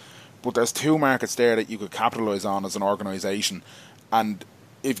this, but there's two markets there that you could capitalise on as an organisation. And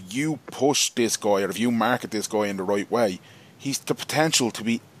if you push this guy, or if you market this guy in the right way, he's the potential to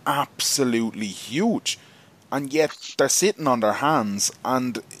be absolutely huge. And yet they're sitting on their hands,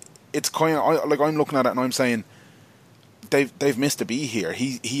 and it's kind of like, I'm looking at it and I'm saying they've missed a beat here.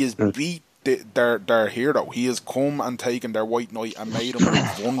 He has beat their hero. He has come and taken their white knight and made him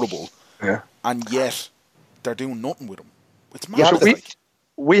vulnerable. Yeah. And yet they're doing nothing with him. It's mad.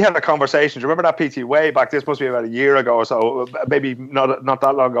 We had a conversation. Do you remember that PT way back? This must be about a year ago or so, maybe not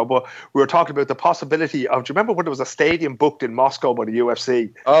that long ago. But we were talking about the possibility of. Do you remember when there was a stadium booked in Moscow by the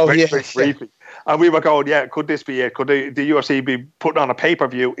UFC? Oh, very yes. Briefly. And we were going, yeah, could this be it? Could the UFC be putting on a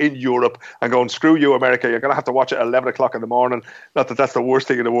pay-per-view in Europe and going, screw you, America, you're going to have to watch it at 11 o'clock in the morning. Not that that's the worst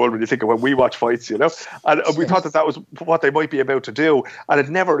thing in the world when you think of when we watch fights, you know. And we thought that was what they might be about to do. And it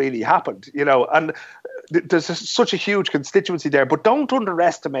never really happened, you know. And there's such a huge constituency there. But don't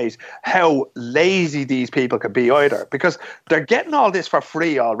underestimate how lazy these people can be either, because they're getting all this for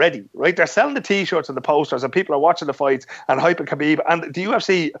free already, right? They're selling the T-shirts and the posters, and people are watching the fights and hyping Khabib. And the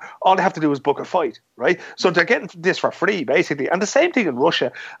UFC, all they have to do is book a fight, right? So they're getting this for free, basically. And the same thing in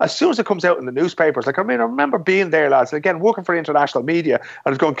Russia. As soon as it comes out in the newspapers, like, I mean, I remember being there, lads, again, working for international media, and I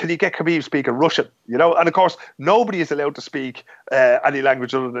was going, can you get Khabib speaking Russian? You know, and of course, nobody is allowed to speak any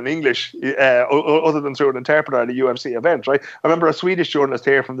language other than English, other than through an interpreter at a UFC event, right? I remember a Swedish journalist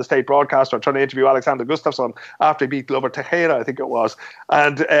here from the state broadcaster trying to interview Alexander Gustafsson after he beat Glover Teixeira, I think it was.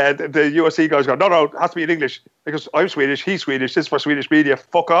 And the UFC guys go, no, it has to be in English, because I'm Swedish, he's Swedish, this is for Swedish media,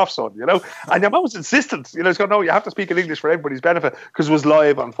 fuck off, son, you know? And your mum was insistent, you know, he's going, no, you have to speak in English for everybody's benefit, because it was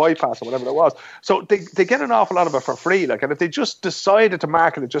live on Fight Pass or whatever it was. So they get an awful lot of it for free, like, and if they just decided to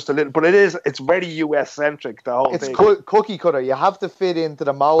market it just a little, but it's very US centric, the whole thing. It's cookie cutter. You have to fit into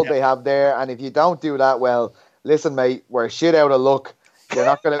the mold they have there, and if you don't do that well, listen, mate, we're shit out of luck. You're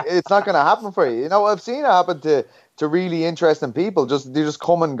not gonna. It's not gonna happen for you. You know, I've seen it happen to really interesting people. They just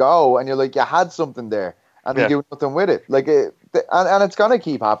come and go, and you're like, you had something there, and they do nothing with it. Like, and it's gonna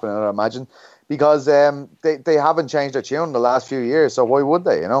keep happening, I imagine, because they haven't changed their tune in the last few years. So why would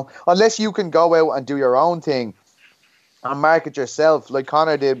they? You know, unless you can go out and do your own thing and market yourself, like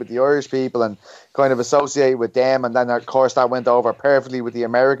Conor did with the Irish people, and kind of associate with them, and then of course that went over perfectly with the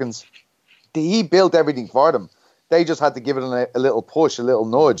Americans. He built everything for them. They just had to give it a little push, a little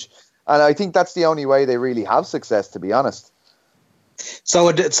nudge. And I think that's the only way they really have success, to be honest.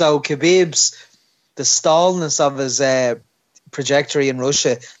 So Khabib's, the stallness of his trajectory in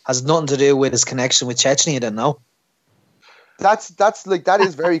Russia has nothing to do with his connection with Chechnya, then, no? That's like, that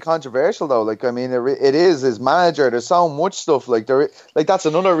is very controversial, though. Like, I mean, it is his manager. There's so much stuff like that's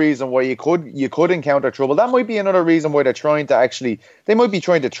another reason why you could encounter trouble. That might be another reason why they might be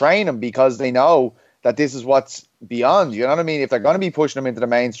trying to train him, because they know that this is what's beyond. You know what I mean? If they're going to be pushing him into the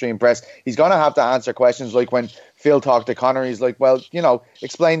mainstream press, he's going to have to answer questions like when Phil talked to Conor. He's like, well, you know,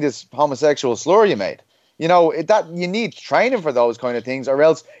 explain this homosexual slur you made. You know, that you need training for those kind of things, or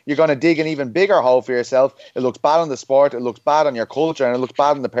else you're going to dig an even bigger hole for yourself. It looks bad on the sport, it looks bad on your culture, and it looks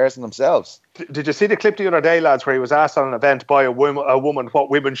bad on the person themselves. Did you see the clip the other day, lads, where he was asked on an event by a woman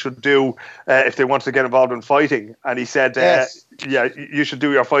what women should do if they want to get involved in fighting? And he said, yes. yeah, you should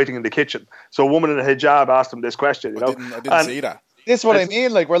do your fighting in the kitchen. So a woman in a hijab asked him this question. You know? I didn't see that. This is what I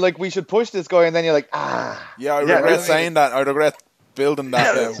mean. Like, we're like, we should push this guy, and then you're like, Yeah, I regret saying that. I regret building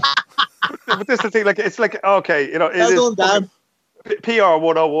that now. But this is the thing, like, it's like, okay, you know, it is PR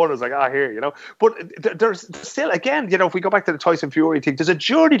 101 is like, here, you know. But there's still, again, you know, if we go back to the Tyson Fury thing, there's a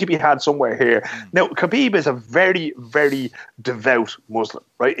journey to be had somewhere here. Now, Khabib is a very, very devout Muslim,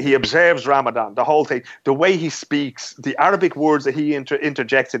 right? He observes Ramadan, the whole thing, the way he speaks, the Arabic words that he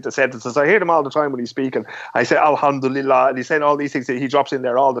interjects into sentences. I hear them all the time when he's speaking. I say, Alhamdulillah, and he's saying all these things that he drops in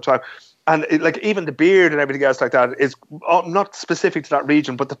there all the time. And like, even the beard and everything else like that is not specific to that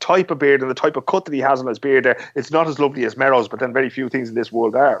region, but the type of beard and the type of cut that he has on his beard there, it's not as lovely as Merrow's, but then very few things in this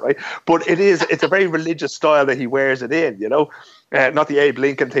world are, right? But it's a very religious style that he wears it in, you know? Not the Abe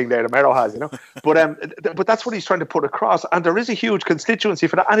Lincoln thing there that Merrow has, you know? But that's what he's trying to put across. And there is a huge constituency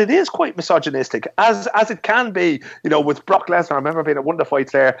for that. And it is quite misogynistic, as it can be, you know, with Brock Lesnar. I remember being at one of the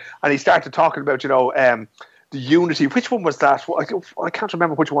fights there, and he started talking about, you know, the unity. Which one was that? I can't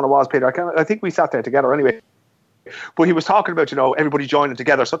remember which one it was, Peter. I think we sat there together anyway. But he was talking about, you know, everybody joining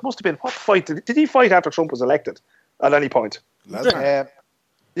together. So it must have been, what fight? Did he fight after Trump was elected at any point? Lesnar.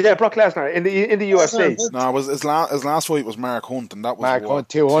 Yeah, Brock Lesnar in the UFC. No, his last fight was Mark Hunt, and that was Mark Hunt,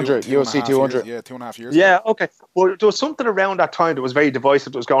 200, UFC 200. Yeah, 2.5 years. Yeah, okay. Well, there was something around that time that was very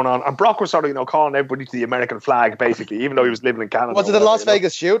divisive that was going on, and Brock was sort of, calling everybody to the American flag, basically, even though he was living in Canada. Was it the Las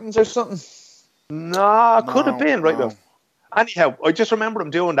Vegas shootings or something? No, could have been, right now. Anyhow, I just remember him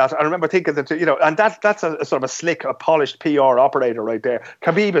doing that. I remember thinking that, and that's a sort of a slick, a polished PR operator right there.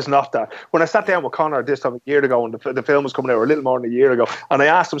 Khabib is not that. When I sat down with Conor this time a year ago, and the film was coming out, or a little more than a year ago, and I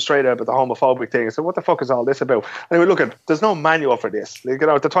asked him straight out about the homophobic thing. I said, what the fuck is all this about? And he went, look, there's no manual for this.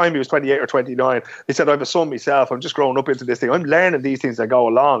 At the time he was 28 or 29. He said, I have a son myself. I'm just growing up into this thing. I'm learning these things as I go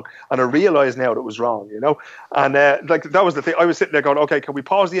along. And I realise now that it was wrong, And that was the thing. I was sitting there going, okay, can we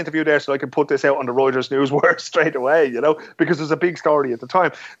pause the interview there so I can put this out on the Reuters News Word straight away, because there's a big story at the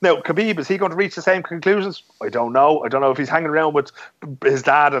time. Now, Khabib, is he going to reach the same conclusions? I don't know. I don't know if he's hanging around with his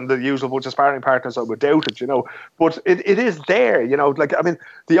dad and the usual bunch of sparring partners. I would doubt it, But it is there,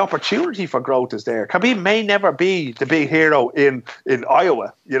 the opportunity for growth is there. Khabib may never be the big hero in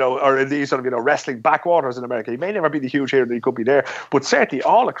Iowa, or in these sort of, wrestling backwaters in America. He may never be the huge hero that he could be there. But certainly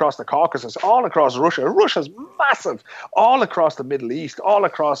all across the Caucasus, all across Russia. Russia's massive. All across the Middle East, all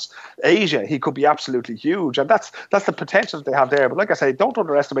across Asia, he could be absolutely huge. And that's the potential that they have there. But like I say, don't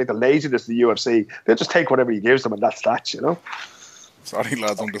underestimate the laziness of the UFC. They'll just take whatever he gives them, and that's that, Sorry,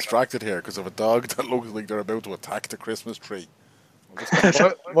 lads, I'm distracted here because of a dog that looks like they're about to attack the Christmas tree.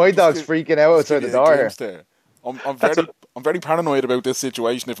 My dog's freaking out outside the door here. I'm very paranoid about this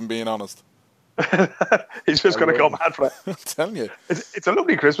situation, if I'm being honest. He's just going to go mad for it. I'm telling you. It's a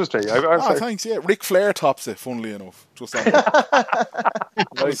lovely Christmas tree. Thanks, yeah. Ric Flair tops it, funnily enough. Just on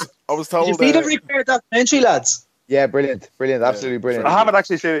I was told... Did you see the Ric Flair documentary, lads? Yeah, brilliant, absolutely brilliant. I haven't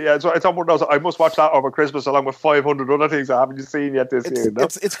actually seen it yet. It's on one of those. I must watch that over Christmas along with 500 other things I haven't seen yet this year. No?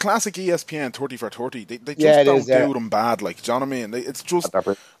 It's classic ESPN 30 for 30. They just don't do them bad. Like, do you know what I mean? It's just,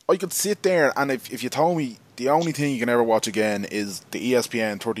 I could sit there and if you told me the only thing you can ever watch again is the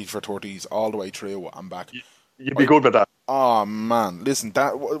ESPN 30 for 30s all the way through and back, you'd be good with that. Oh man, listen,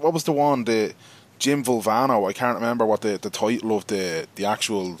 what was the one? The Jim Vulvano. I can't remember what the title of the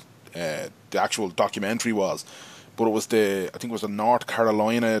actual documentary was. But it was I think it was the North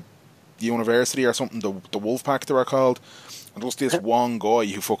Carolina University or something, the Wolfpack they were called. And just this one guy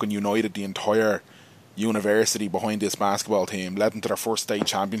who fucking united the entire university behind this basketball team, led them to their first state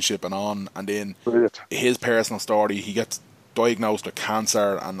championship and then his personal story, he gets diagnosed with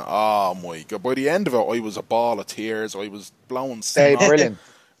cancer, and oh my god, by the end of it I was a ball of tears. I was blowing snot. Brilliant.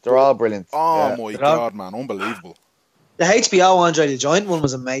 They're all brilliant. Oh my god, man, unbelievable. The HBO Andre the Giant one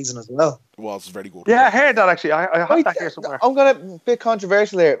was amazing as well. It was very good. Yeah, I heard that actually. I had that here somewhere. I'm going to be a bit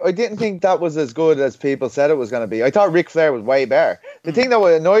controversial here. I didn't think that was as good as people said it was going to be. I thought Ric Flair was way better. The thing that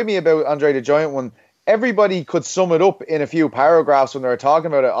would annoy me about Andre the Giant one, everybody could sum it up in a few paragraphs when they were talking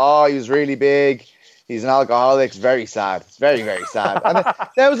about it. Oh, he was really big. He's an alcoholic. It's very sad. It's very, very sad. And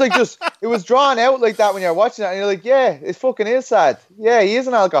that was like it was drawn out like that when you're watching it. And you're like, yeah, it fucking is sad. Yeah, he is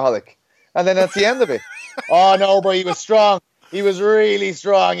an alcoholic. And then that's the end of it. Oh, no, but he was strong. He was really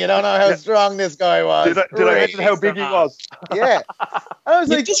strong. You don't know how strong this guy was. Did I mention how big he was? Yeah. And I was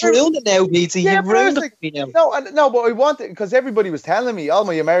like, just ruined it now, BT. Yeah, you ruined it for me now. No, but I wanted, because everybody was telling me, all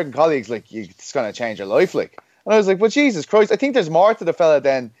my American colleagues, like, it's going to change your life, like. And I was like, well, Jesus Christ, I think there's more to the fella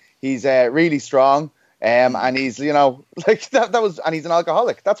than he's really strong. And he's, like, that was, and he's an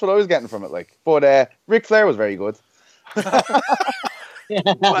alcoholic. That's what I was getting from it, like. But Ric Flair was very good.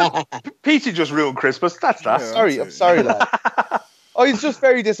 Well, Peachy just ruined Christmas. That's that. I'm sorry, lad. I was just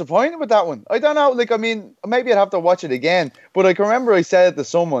very disappointed with that one. I don't know. Like, I mean, maybe I'd have to watch it again. But I can remember I said it to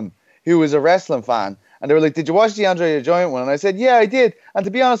someone who was a wrestling fan, and they were like, "Did you watch the Andre the Giant one?" And I said, "Yeah, I did." And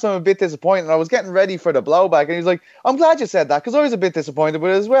to be honest, I'm a bit disappointed. And I was getting ready for the blowback, and he was like, "I'm glad you said that because I was a bit disappointed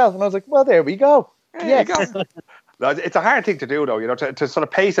with it as well." And I was like, "Well, there we go." There you go. It's a hard thing to do, though, to sort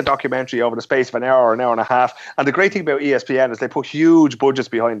of pace a documentary over the space of an hour or an hour and a half. And the great thing about ESPN is they put huge budgets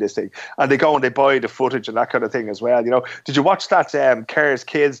behind this thing, and they go and they buy the footage and that kind of thing as well. Did you watch that Kerr's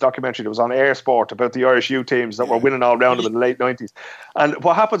Kids documentary that was on Air Sport about the Irish youth teams that were winning all round them in the late 90s? And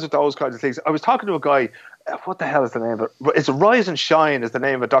what happens with those kinds of things? I was talking to a guy. What the hell is the name of it? It's Rise and Shine is the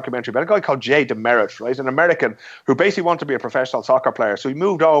name of a documentary about a guy called Jay Demerit, right? An American who basically wanted to be a professional soccer player. So he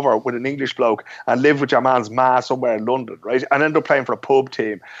moved over with an English bloke and lived with your man's ma somewhere in London, right? And ended up playing for a pub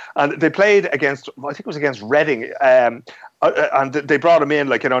team. And they played against, I think it was against Reading. and they brought him in,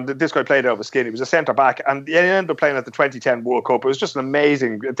 like, you know, this guy played out of his skin. He was a centre back, and he ended up playing at the 2010 World Cup. It was just an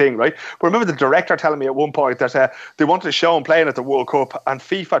amazing thing, right? But remember the director telling me at one point that they wanted to show him playing at the World Cup, and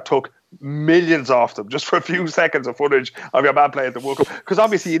FIFA took millions off them just for a few seconds of footage of your man playing at the World Cup, because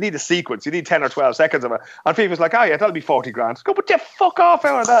obviously you need a sequence, you need 10 or 12 seconds of it, and FIFA was like, oh yeah, that'll be 40 grand. Go, but you fuck off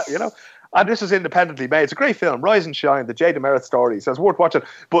out of that, you know. And this is independently made. It's a great film, Rise and Shine, the Jay DeMerit story. So it's worth watching.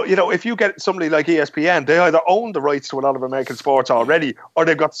 But, you know, if you get somebody like ESPN, they either own the rights to a lot of American sports already, or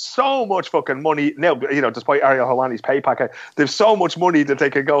they've got so much fucking money. Now, you know, despite Ariel Helwani's pay packet, they've so much money that they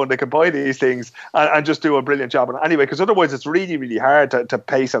can go and they can buy these things and just do a brilliant job. And anyway, because otherwise it's really, really hard to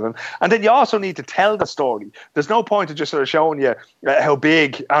pace it. And then you also need to tell the story. There's no point in just sort of showing you how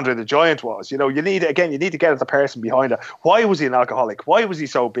big Andre the Giant was. You know, you need to get at the person behind it. Why was he an alcoholic? Why was he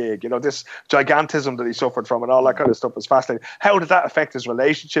so big? You know, this gigantism that he suffered from and all that kind of stuff was fascinating. How did that affect his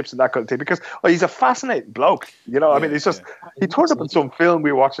relationships and that kind of thing? Because he's a fascinating bloke. You know, I mean, he's just, he turned up in some film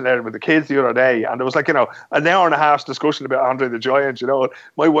we were watching there with the kids the other day, and there was like, you know, an hour and a half's discussion about Andre the Giant, you know, and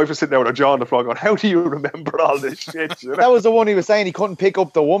my wife was sitting there with her jaw on the floor going, how do you remember all this shit? You know? That was the one he was saying he couldn't pick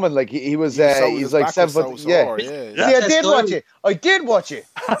up the woman. Like he was he's like 7 foot. Yeah. I did watch it. I did watch it.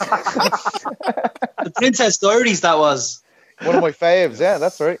 The Princess Diaries, that was. One of my faves, yeah,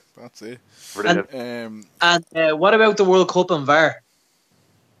 that's right. That's it. Brilliant. And what about the World Cup in VAR?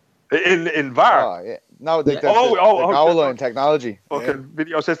 In VAR? Oh, yeah. No, the goal line technology. Fucking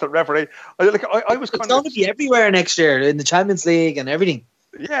video assistant referee. I was kind it's going to be everywhere next year in the Champions League and everything.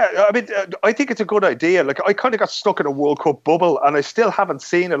 Yeah, I mean, I think it's a good idea. Like, I kind of got stuck in a World Cup bubble, and I still haven't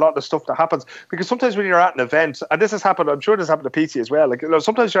seen a lot of the stuff that happens, because sometimes when you're at an event, and this has happened, I'm sure this happened to PC as well. Like, you know,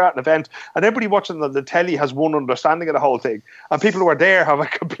 sometimes you're at an event, and everybody watching the telly has one understanding of the whole thing, and people who are there have a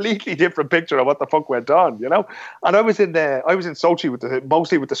completely different picture of what the fuck went on. You know, and I was in Sochi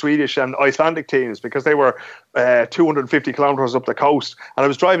mostly with the Swedish and Icelandic teams, because they were 250 kilometers up the coast, and I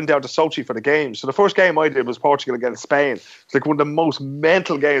was driving down to Sochi for the game. So the first game I did was Portugal against Spain. It's like one of the most mental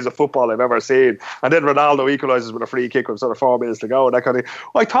games of football I've ever seen. And then Ronaldo equalises with a free kick with sort of 4 minutes to go and that kind of thing.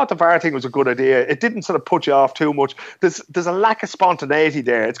 Well, I thought the VAR thing was a good idea. It didn't sort of put you off too much. There's a lack of spontaneity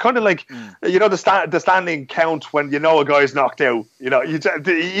there. It's kind of like, you know, the standing count when you know a guy's knocked out. You know,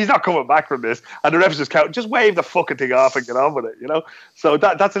 he's not coming back from this, and the refs just count. Just wave the fucking thing off and get on with it. You know, so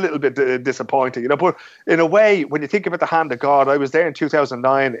that's a little bit disappointing. You know, but in a way, when you think about the hand of God, I was there in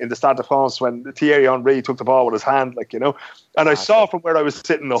 2009 in the Stade de France when Thierry Henry took the ball with his hand, like, you know, and I saw from where I was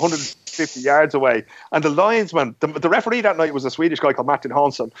sitting 150 yards away, and the linesman, the referee that night was a Swedish guy called Martin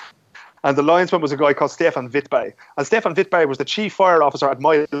Hansson, and the linesman was a guy called Stefan Wittberg, and Stefan Wittberg was the chief fire officer at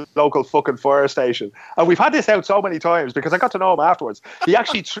my local fucking fire station. And we've had this out so many times because I got to know him afterwards. He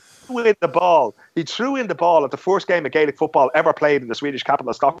actually threw in the ball. He threw in the ball at the first game of Gaelic football ever played in the Swedish capital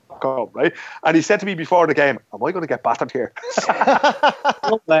of Stockholm, right? And he said to me before the game, am I going to get battered here?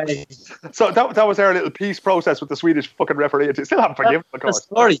 So that was our little peace process with the Swedish fucking referee. I still haven't forgiven him, of course.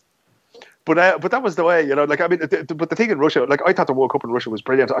 Sorry. But that was the way, you know. Like, I mean, but the thing in Russia, like, I thought the World Cup in Russia was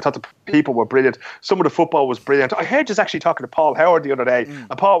brilliant. I thought the people were brilliant. Some of the football was brilliant. I heard just actually talking to Paul Howard the other day,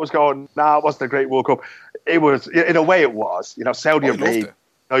 and Paul was going, "Nah, it wasn't a great World Cup." It was, in a way, it was. You know, Saudi Arabia,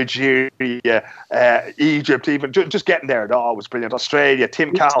 Nigeria, Egypt, even just getting there, it all was brilliant. Australia,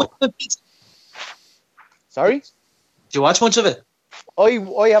 Tim Cowell. Sorry, did you watch much of it?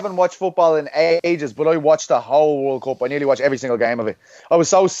 I haven't watched football in ages, but I watched the whole World Cup. I nearly watched every single game of it. I was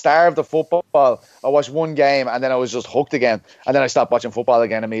so starved of football. I watched one game and then I was just hooked again. And then I stopped watching football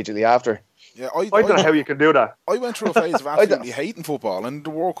again immediately after. Yeah, I don't know how you can do that. I went through a phase of absolutely hating football, and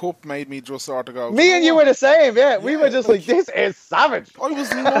the World Cup made me just sort of go... Me and you were the same, yeah. We were just like, this is savage. I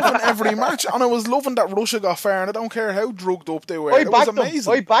was loving every match, and I was loving that Russia got far, and I don't care how drugged up they were. It was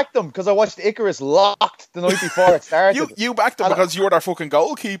amazing. I backed them because I watched Icarus locked the night before it started. You backed them because you were their fucking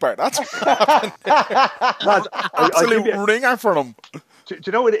goalkeeper. That's what happened. Absolute ringer for them. Do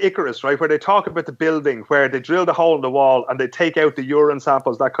you know with Icarus, right, where they talk about the building, where they drill the hole in the wall and they take out the urine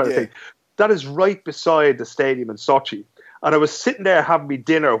samples, that kind of thing? That is right beside the stadium in Sochi. And I was sitting there having me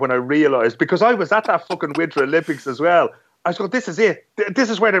dinner when I realised, because I was at that fucking Winter Olympics as well, I was going, this is it. This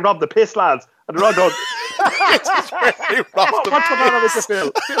is where they rob the piss, lads. And they're all going, this is where they rob the piss. What's the matter with the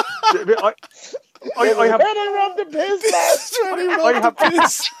Phil? I have where they rob the piss,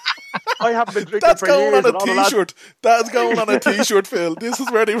 lads. I haven't been drinking That's for going years. On a t-shirt. That's going on a t-shirt, Phil. This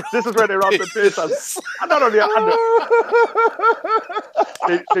is where they rob the piss. And not only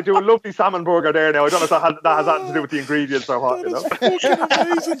they do a lovely salmon burger there now. I don't know if that has anything to do with the ingredients or what. That's fucking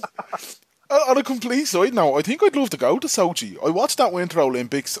amazing. On a complete side now, I think I'd love to go to Sochi. I watched that Winter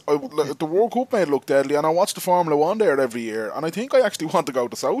Olympics. The World Cup made it look deadly, and I watch the Formula 1 there every year, and I think I actually want to go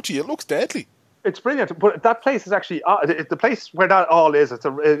to Sochi. It looks deadly. It's brilliant, but that place is actually the place where that all is. It's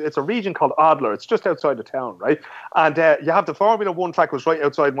a region called Adler. It's just outside the town, right? And you have the Formula One track was right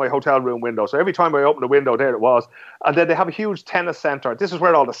outside my hotel room window. So every time I opened the window, there it was. And then they have a huge tennis center. This is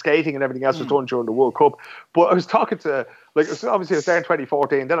where all the skating and everything else was done during the World Cup. But I was talking to obviously I was there in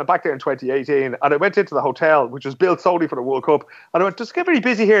 2014. Then I'm back there in 2018, and I went into the hotel, which was built solely for the World Cup. And I went, "Does it get very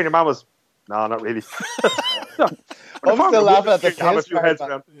busy here?" And your mum was, "No, not really." No. I'm still laughing at the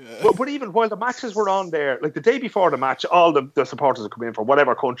piss. But even while the matches were on there, like the day before the match, all the supporters would come in from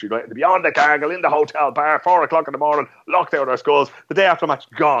whatever country, right? They'd be on the gargle in the hotel bar, 4 o'clock in the morning, locked out their skulls. The day after the match,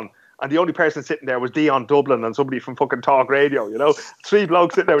 gone. And the only person sitting there was Dion Dublin and somebody from fucking Talk Radio, you know? 3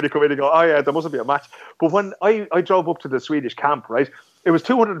 blokes sitting there when you come in and go, "Oh yeah, there must be a match." But when I drove up to the Swedish camp, right? It was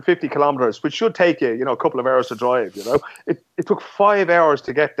 250 kilometers, which should take you, a couple of hours to drive, It took 5 hours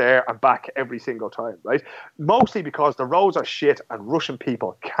to get there and back every single time, right? Mostly because the roads are shit and Russian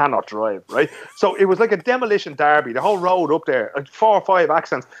people cannot drive, right? So it was like a demolition derby, the whole road up there, 4 or 5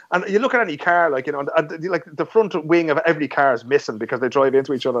 accidents. And you look at any car, like the front wing of every car is missing because they drive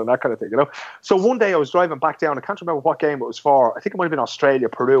into each other and that kind of thing, So one day I was driving back down, I can't remember what game it was for. I think it might have been Australia,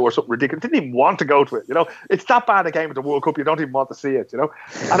 Peru or something ridiculous. I didn't even want to go to it, It's that bad a game at the World Cup, you don't even want to see it. And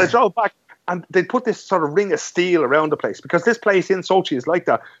I drove back, and they put this sort of ring of steel around the place because this place in Sochi is like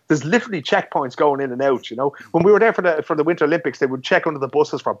that. There's literally checkpoints going in and out. When we were there for the Winter Olympics, they would check under the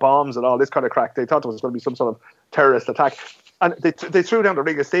buses for bombs and all this kind of crack. They thought there was going to be some sort of terrorist attack, and they threw down the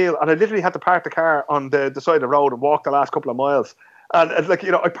ring of steel. And I literally had to park the car on the side of the road and walk the last couple of miles. And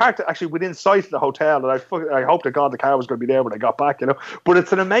I parked actually within sight of the hotel, and I hoped to God the car was going to be there when I got back, But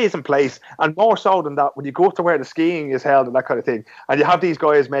it's an amazing place, and more so than that, when you go up to where the skiing is held and that kind of thing, and you have these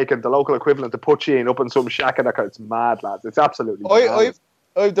guys making the local equivalent of Puchin up in some shack and that kind of, it's mad, lads. It's absolutely mad.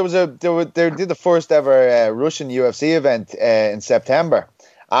 They did the first ever Russian UFC event in September.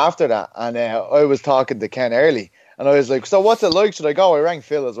 After that, and I was talking to Ken Early, and I was like, "So what's it like? Should I go?" I rang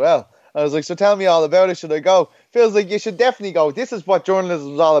Phil as well. I was like, "So tell me all about it. Should I go?" Phil's like, "You should definitely go. This is what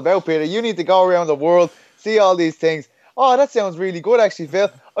journalism is all about, Peter. You need to go around the world, see all these things." "Oh, that sounds really good, actually, Phil.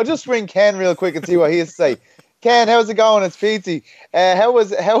 I'll just ring Ken real quick and see what he has to say." "Ken, how's it going? It's Petey. How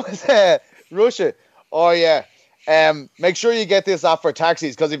was Russia?" "Oh yeah. Make sure you get this off for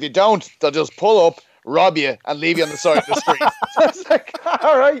taxis, because if you don't, they'll just pull up, rob you, and leave you on the side of the street." I was like,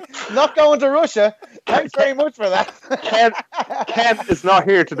 "All right, not going to Russia. Thanks very much for that." Ken is not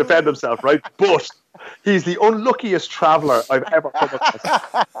here to defend himself, right? But he's the unluckiest traveller I've ever come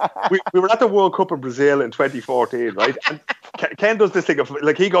across. We were at the World Cup in Brazil in 2014, right? And Ken does this thing of,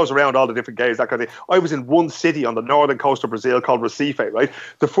 like, he goes around all the different games, that kind of thing. I was in one city on the northern coast of Brazil called Recife, right?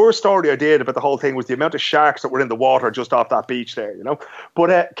 The first story I did about the whole thing was the amount of sharks that were in the water just off that beach there,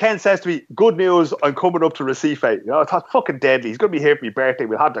 But Ken says to me, "Good news, I'm coming up to Recife." I thought, fucking deadly. He's going to be here for my birthday.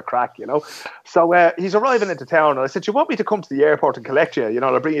 We'll have the crack, So he's arriving into town, and I said, "You want me to come to the airport and collect you?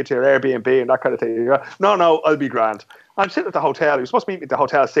 I'll bring you to your Airbnb and that kind of thing." No, I'll be grand. I'm sitting at the hotel. He was supposed to meet me at the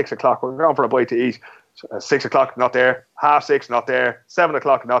hotel at 6 o'clock. We're going for a bite to eat. 6 o'clock, not there. 6:30, not there. 7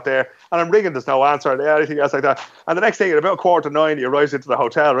 o'clock, not there. And I'm ringing, there's no answer, or anything else like that. And the next thing, at about 9:15, he arrives into the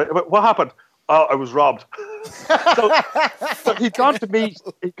hotel, right? But what happened? "Oh, I was robbed." so he'd gone to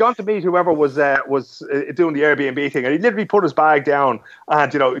meet whoever was doing the Airbnb thing, and he literally put his bag down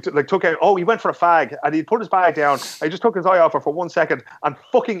and took out. Oh, he went for a fag, and he put his bag down. And he just took his eye off her for 1 second, and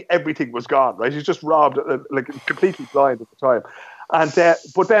fucking everything was gone. Right, he's just robbed, completely blind at the time. And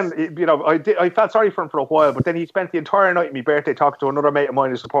but then I felt sorry for him for a while. But then he spent the entire night on my birthday talking to another mate of mine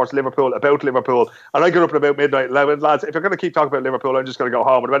who supports Liverpool about Liverpool. And I got up at about midnight and I went, "Lads, if you're going to keep talking about Liverpool, I'm just going to go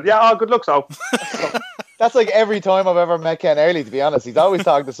home." And I went, "Yeah, good luck, so." That's like every time I've ever met Ken Early, to be honest. He's always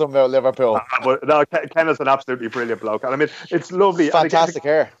talking to someone about Liverpool. But no, Ken is an absolutely brilliant bloke. And I mean, it's lovely. Fantastic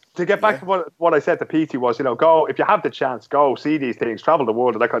hair. To get back to what I said to Petey was, go, if you have the chance, go see these things, travel the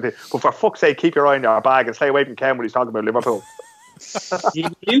world and that kind of thing. But for fuck's sake, keep your eye on your bag and stay away from Ken when he's talking about Liverpool. He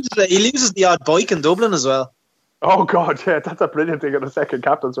loses the odd bike in Dublin as well. Oh God, yeah, that's a brilliant thing in the second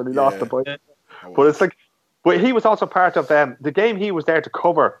captains when he lost the bike. Yeah. But it's like, but he was also part of the game he was there to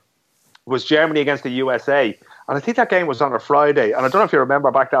cover was Germany against the USA, and I think that game was on a Friday. And I don't know if you remember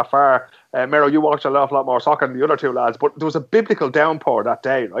back that far, Mero, you watched an awful lot more soccer than the other two lads, but there was a biblical downpour that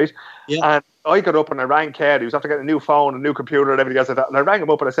day, right? Yeah. And I got up and I rang Ken. He was after getting a new phone, a new computer, and everything else like that. And I rang him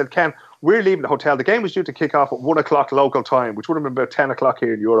up and I said, "Ken, we're leaving the hotel. The game was due to kick off at 1 o'clock local time, which would have been about 10 o'clock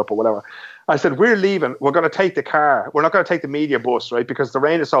here in Europe or whatever." I said, "We're leaving. We're going to take the car. We're not going to take the media bus, right? Because the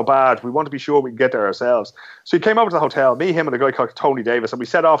rain is so bad. We want to be sure we can get there ourselves." So he came over to the hotel, me, him, and a guy called Tony Davis, and we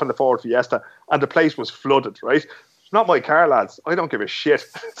set off in the Ford Fiesta, and the place was flooded, right? not my car, lads. I don't give a shit.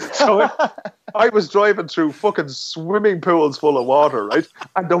 So I was driving through fucking swimming pools full of water, right?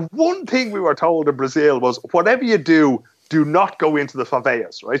 And the one thing we were told in Brazil was, whatever you do not go into the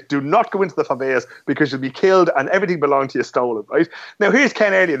favelas, right? Do not go into the favelas because you'll be killed and everything belonging to you stolen, right? Now, here's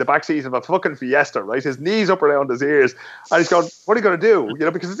Ken Early in the backseat of a fucking Fiesta, right? His knees up around his ears. And he's going, what are you going to do? You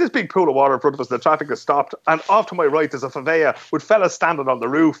know, because there's this big pool of water in front of us, the traffic has stopped. And off to my right, there's a favela with fellas standing on the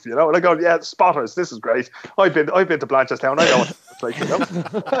roof, you know? And I go, yeah, spotters, this is great. I've been to Blanchardstown. I know what it's like, you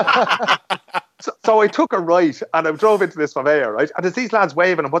know? So I took a right and I drove into this favela, right? And there's these lads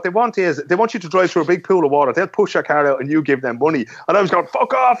waving, and what they want is they want you to drive through a big pool of water. They'll push your car out and you give them money. And I was going,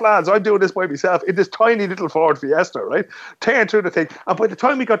 fuck off, lads. I'm doing this by myself in this tiny little Ford Fiesta, right? Tearing through the thing. And by the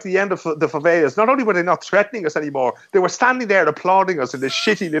time we got to the end of the favelas, not only were they not threatening us anymore, they were standing there applauding us in this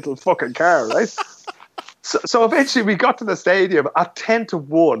shitty little fucking car, right? So eventually we got to the stadium at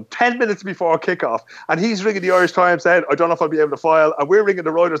 10-1, 10 minutes before kickoff, and he's ringing the Irish Times saying, I don't know if I'll be able to file, and we're ringing the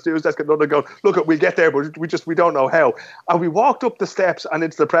Reuters news desk in London going, look, we'll get there, but we don't know how. And we walked up the steps and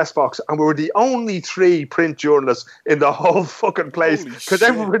into the press box, and we were the only 3 print journalists in the whole fucking place, because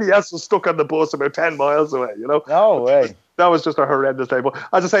everybody else was stuck on the bus about 10 miles away, you know? No way. That was just a horrendous day. But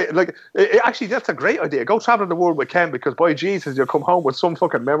as I say, like, actually, that's a great idea. Go travel the world with Ken, because by Jesus, you'll come home with some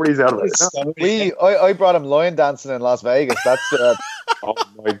fucking memories out of it. You know? I brought him lion dancing in Las Vegas. That's oh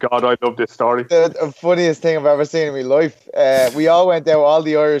my God, I love this story. The funniest thing I've ever seen in my life. We all went out, all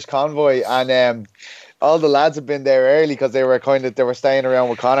the Irish convoy, and all the lads had been there early because they were staying around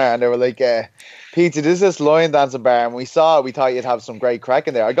with Connor, and they were like, Pizza, this is this lion dancing bar, and we thought you'd have some great crack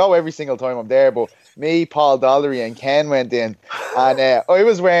in there. I go every single time I'm there, but me, Paul Dollery, and Ken went in, and I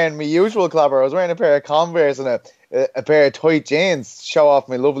was wearing my usual clobber. I was wearing a pair of Converse and a pair of tight jeans to show off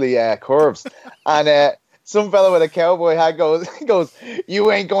my lovely curves, and some fella with a cowboy hat goes,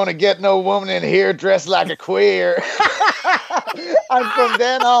 you ain't gonna get no woman in here dressed like a queer. And from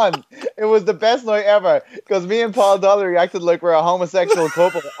then on, it was the best night ever, because me and Paul Dollery acted like we're a homosexual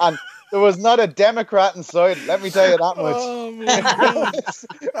couple, and there was not a Democrat inside, let me tell you that much. Oh, man.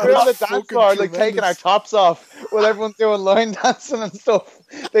 We're on the dance floor, like, taking our tops off while everyone's doing line dancing and stuff.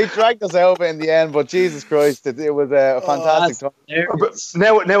 They dragged us over in the end, but Jesus Christ, it was a fantastic time.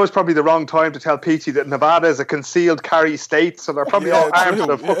 But now is probably the wrong time to tell Peachy that Nevada is a concealed carry state, so they're probably all armed to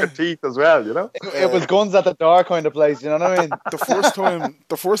their fucking teeth as well, you know? It was guns at the door kind of place, you know what I mean?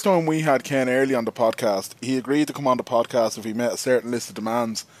 The first time we had Ken Early on the podcast, he agreed to come on the podcast if he met a certain list of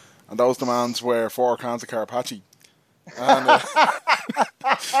demands. And those demands were 4 cans of Carpacci. And,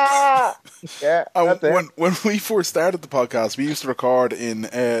 yeah, and when we first started the podcast, we used to record in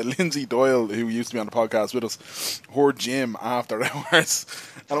Lindsay Doyle, who used to be on the podcast with us, her gym after hours.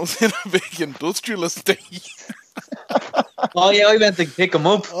 And it was in a big industrial estate. Oh, yeah, I went to pick him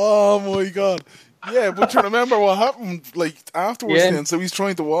up. Oh, my God. Yeah, but you remember what happened like afterwards then? So he's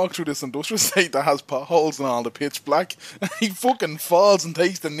trying to walk through this industrial estate that has potholes and all the pitch black, and he fucking falls and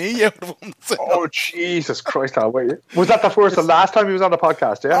takes the knee out of him. Oh, Jesus Christ, wait. Was that the first and last time he was on the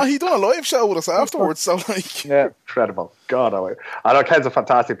podcast, yeah? Oh, he done a live show with us afterwards, so like... Yeah, incredible. God, I know Ken's a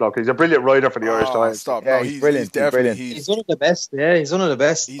fantastic bloke. He's a brilliant writer for the Irish Times. Stop. Yeah, no, he's brilliant. He's one of the best, yeah, he's one of the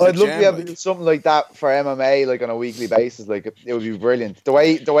best. I'd love to be able to do something like that for MMA, like on a weekly basis. Like, it would be brilliant. The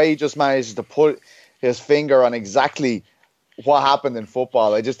way he just manages to put his finger on exactly what happened in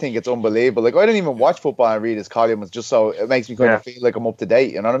football, I just think it's unbelievable. Like, I don't even watch football and read his columns, just so it makes me kind of feel like I'm up to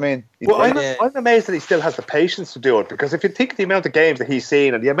date, you know what I mean? Well, I'm amazed that he still has the patience to do it, because if you think of the amount of games that he's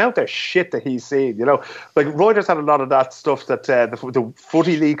seen and the amount of shit that he's seen, you know, like Reuters had a lot of that stuff, that the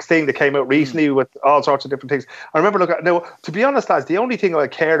footy leagues thing that came out recently with all sorts of different things. I remember, now, to be honest, lads, the only thing I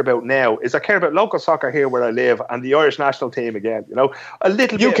cared about now is I care about local soccer here where I live and the Irish national team again, you know, a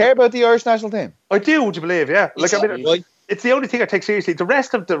little bit. You care about the Irish national team? I do, would you believe? Yeah. Like, I mean, it's the only thing I take seriously. The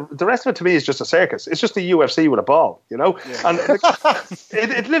rest of it to me is just a circus. It's just the UFC with a ball, you know. Yeah. And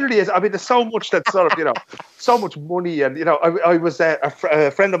it literally is. I mean, there's so much that's sort of, you know, so much money, and you know, I was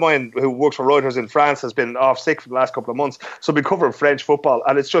a friend of mine who works for Reuters in France has been off sick for the last couple of months, so I've been covering French football,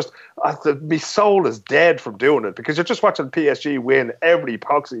 and it's just my soul is dead from doing it, because you're just watching PSG win every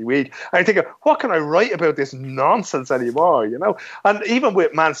proxy week, and you're thinking, what can I write about this nonsense anymore, you know? And even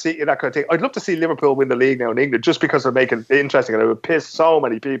with Man City and that kind of thing, I'd love to see Liverpool win the league now in England, just because they're making interesting, and it would piss so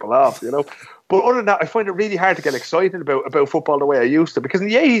many people off, you know. But other than that, I find it really hard to get excited about football the way I used to, because in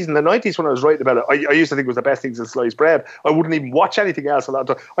the 80s and the 90s when I was writing about it, I used to think it was the best things in sliced bread. I wouldn't even watch anything else a lot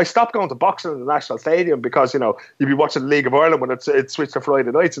of time. I stopped going to boxing in the National Stadium because, you know, you'd be watching the League of Ireland when it switched to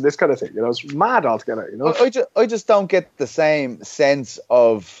Friday nights and this kind of thing, you know. It's mad altogether, you know. I just don't get the same sense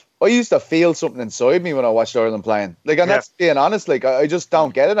of... I used to feel something inside me when I watched Ireland playing. Like, and that's being honest, like, I just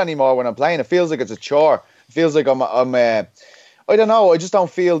don't get it anymore when I'm playing. It feels like it's a chore. feels like I'm I don't know. I just don't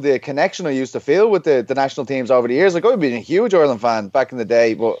feel the connection I used to feel with the national teams over the years. Like, I've been a huge Ireland fan back in the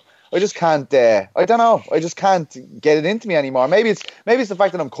day, but I just can't. I don't know. I just can't get it into me anymore. Maybe it's the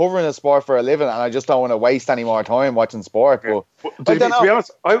fact that I'm covering a sport for a living, and I just don't want to waste any more time watching sport. But to be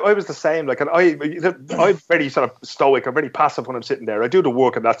honest, I was the same. Like, and I'm very sort of stoic. I'm very passive when I'm sitting there. I do the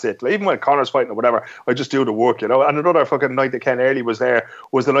work, and that's it. Like, even when Connor's fighting or whatever, I just do the work, you know. And another fucking night that Ken Early was there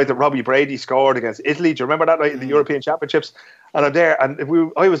was the night that Robbie Brady scored against Italy. Do you remember that night in the European Championships? And I'm there, and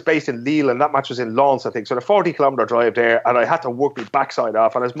I was based in Lille, and that match was in Lens, I think. So the 40-kilometre drive there, and I had to work my backside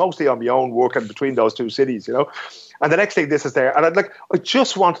off, and I was mostly on my own working between those two cities, you know. And the next thing, this is there, and I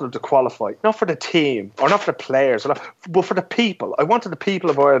just wanted them to qualify, not for the team or not for the players, but for the people. I wanted the people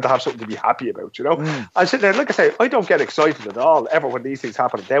of Ireland to have something to be happy about, you know. I sit there, like I say, I don't get excited at all ever when these things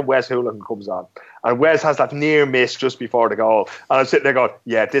happen. Then Wes Hooligan comes on, and Wes has that near miss just before the goal, and I'm sitting there going,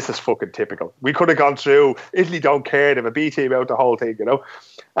 yeah, this is fucking typical. We could have gone through. Italy don't care. They have a B team out the whole thing, you know.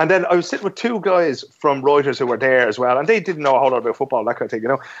 And then I was sitting with two guys from Reuters who were there as well, and they didn't know a whole lot about football, that kind of thing, you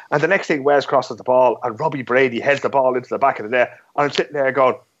know. And the next thing, Wes crosses the ball, and Robbie Brady heads the ball into the back of the net, and I'm sitting there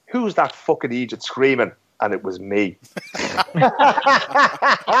going, who's that fucking idiot screaming? And it was me. and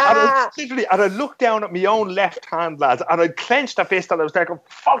I looked down at my own left hand, lads, and I clenched a fist, and I was there going,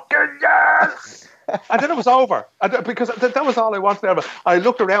 fucking yes! And then it was over, because that was all I wanted ever. I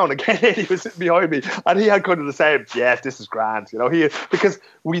looked around again, and he was sitting behind me, and he had kind of the same, yes, this is grand, you know. Because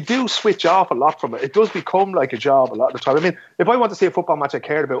we do switch off a lot from it. It does become like a job a lot of the time. I mean, if I want to see a football match I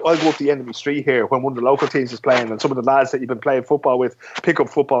cared about, I'll go up the end of my street here when one of the local teams is playing, and some of the lads that you've been playing football with pick up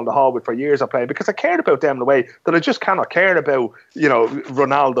football in the hall with for years are playing, because I cared about them in a way that I just cannot care about, you know,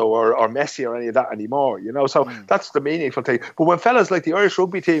 Ronaldo or Messi or any of that anymore, you know. So that's the meaningful thing. But when fellas like the Irish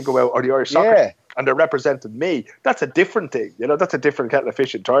rugby team go out, or the Irish soccer team, and they're representing me, that's a different thing, you know. That's a different kettle of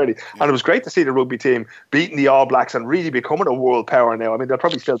fish entirely. And it was great to see the rugby team beating the All Blacks and really becoming a world power now. I mean, they'll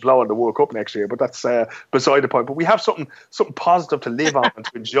probably still blow in the World Cup next year, but that's beside the point. But we have something positive to live on and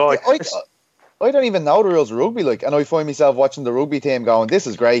to enjoy. I don't even know the rules of rugby, like, and I find myself watching the rugby team going, "This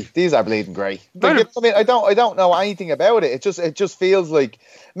is great. These are bleeding great." Like, I mean, I don't know anything about it. It just feels like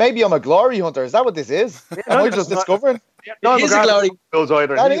maybe I'm a glory hunter. Is that what this is? Am I just discovering? No, it is a glory.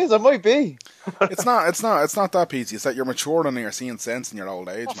 That is. It might be. It's not that, Peachy. It's that you're maturing and you're seeing sense in your old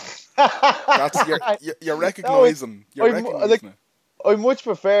age, man. That's you're recognising. I much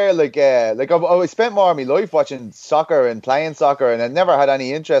prefer I spent more of my life watching soccer and playing soccer, and I never had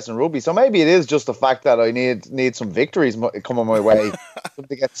any interest in rugby. So maybe it is just the fact that I need some victories coming my way, something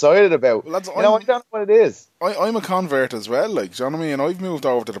to get excited about. Well, I don't know what it is. I'm a convert as well, like, do you know what I mean? I've moved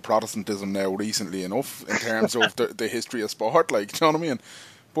over to the Protestantism now recently enough in terms of the history of sport, like, do you know what I mean?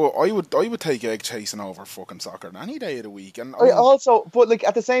 But I would take egg chasing over fucking soccer any day of the week. And but like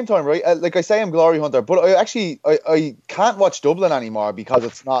at the same time, right? Like I say, I'm glory hunter, but I can't watch Dublin anymore because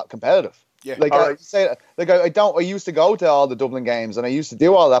it's not competitive. Yeah. Like I used to go to all the Dublin games and I used to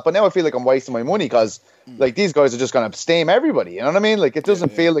do all that, but now I feel like I'm wasting my money because like these guys are just going to steam everybody. You know what I mean? Like it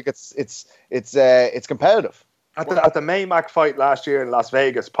doesn't feel like it's competitive. At the Maymac fight last year in Las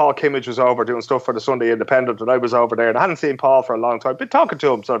Vegas, Paul Kimmage was over doing stuff for the Sunday Independent, and I was over there, and I hadn't seen Paul for a long time. Been talking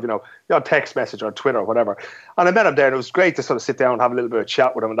to him, sort of, on text message or Twitter or whatever. And I met him there, and it was great to sort of sit down and have a little bit of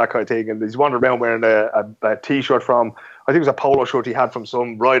chat with him and that kind of thing. And he's wandering around wearing a T-shirt from, I think it was a polo shirt he had from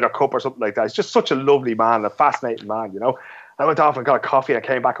some Ryder Cup or something like that. He's just such a lovely man, a fascinating man, you know. I went off and got a coffee and I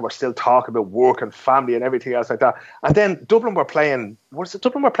came back and we're still talking about work and family and everything else like that. And then Dublin were playing,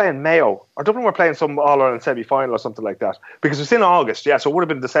 Dublin were playing Mayo, or Dublin were playing some All-Ireland semi-final or something like that. Because it was in August, so it would have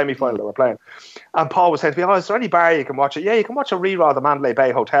been the semi-final they were playing. And Paul was saying to me, is there any bar you can watch it? Yeah, you can watch a rerun of the Mandalay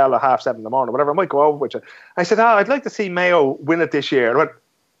Bay Hotel at 7:30 in the morning, whatever. I might go over with you. I said, I'd like to see Mayo win it this year. And I went,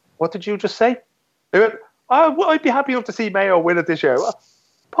 what did you just say? He went, I'd be happy enough to see Mayo win it this year.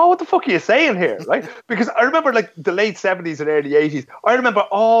 Paul, what the fuck are you saying here, right? Because I remember like the late 70s and early 80s. I remember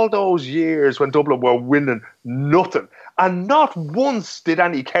all those years when Dublin were winning nothing. And not once did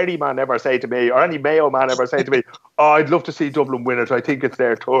any Kerry man ever say to me, or any Mayo man ever say to me, I'd love to see Dublin win it. I think it's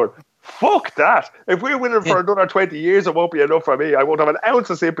their turn. Fuck that. If we're winning for another 20 years, it won't be enough for me. I won't have an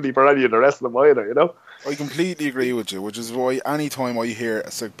ounce of sympathy for any of the rest of them either, you know? I completely agree with you, which is why any time I hear a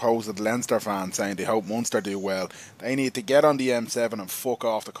supposed Leinster fan saying they hope Munster do well, they need to get on the M7 and fuck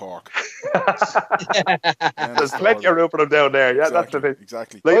off to Cork. There's plenty of room for them down there. Yeah, exactly, that's the thing.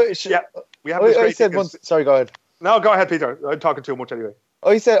 Exactly. Like, we have this great sorry, go ahead. No, go ahead, Peter. I'm talking too much anyway.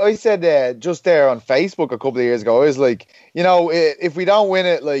 I said just there on Facebook a couple of years ago, I was like, if we don't win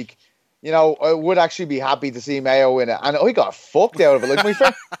it, like, I would actually be happy to see Mayo win it. And I got fucked out of it.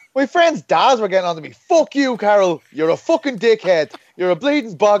 Like, my friends' dads were getting on to me. Fuck you, Carol. You're a fucking dickhead. You're a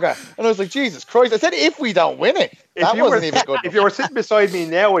bleeding bogger. And I was like, Jesus Christ. I said, if we don't win it. That wasn't even good. If you were sitting beside me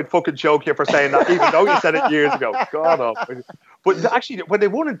now, I'd fucking choke you for saying that, even though you said it years ago. God, oh. But actually, when they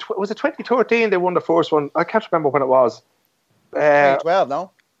won was it 2013 they won the first one? I can't remember when it was. 2012,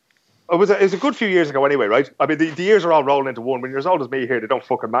 no? It was a good few years ago anyway, right? I mean, the years are all rolling into one. When you're as old as me here, they don't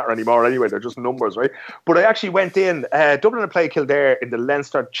fucking matter anymore anyway. They're just numbers, right? But I actually went in, Dublin had played Kildare in the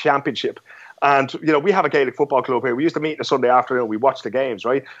Leinster Championship. And, you know, we have a Gaelic football club here. We used to meet on a Sunday afternoon. We watched the games,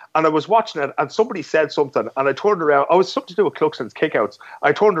 right? And I was watching it and somebody said something and I turned around. I was something to do with Cluxton's kickouts.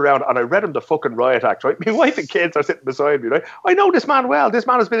 I turned around and I read him the fucking riot act, right? My wife and kids are sitting beside me, right? I know this man well. This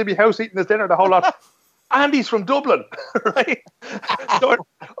man has been in my house eating his dinner the whole lot. And he's from Dublin, right? So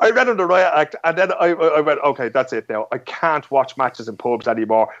I read him the riot act, and then I went, okay, that's it now. I can't watch matches in pubs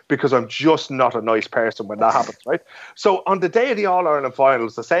anymore because I'm just not a nice person when that happens, right? So on the day of the All-Ireland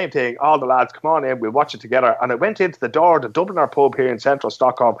finals, the same thing, all the lads, come on in, we'll watch it together. And I went into the door, the Dubliner pub here in central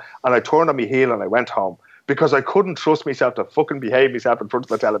Stockholm, and I turned on my heel and I went home. Because I couldn't trust myself to fucking behave myself in front of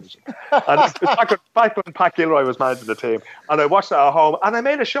the television. And it was back when Pat Gilroy was managing the team. And I watched it at home. And I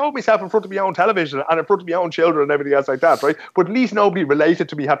made a show of myself in front of my own television and in front of my own children and everything else like that, right? But at least nobody related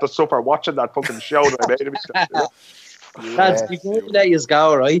to me had to suffer watching that fucking show that I made of myself. Lads, before we let you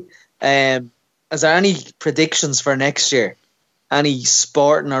go, right? Is there any predictions for next year? Any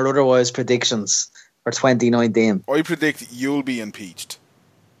sporting or otherwise predictions for 2019? I predict you'll be impeached.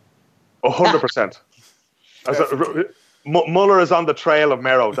 100%. Muller is on the trail of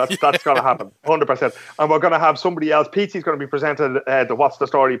Merrow. That's going to happen, 100%. And we're going to have somebody else. Petey's going to be presenting the What's the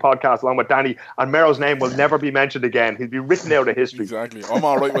Story podcast along with Danny, and Merrow's name will never be mentioned again. He'll be written out of history. Exactly. I'm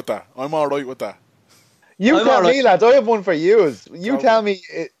all right with that. You tell me, lads. I have one for you. You tell me,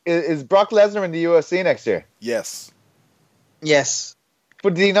 is Brock Lesnar in the UFC next year? Yes.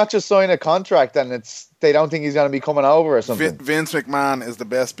 But did he not just sign a contract and they don't think he's going to be coming over or something? Vince McMahon is the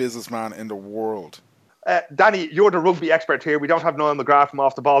best businessman in the world. Danny, you're the rugby expert here. We don't have Niall McGrath from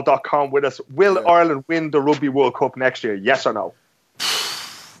offtheball.com with us. Will Ireland win the Rugby World Cup next year? Yes or no? Do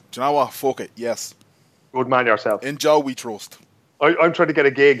you know what? Fuck it. Yes. Good man yourself. In Joe we trust. I'm trying to get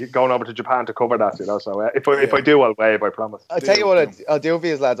a gig going over to Japan to cover that, you know. So if I do, I'll wave, I promise. I'll tell you what I'll do for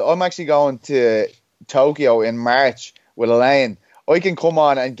you, lads. I'm actually going to Tokyo in March with Elaine. I can come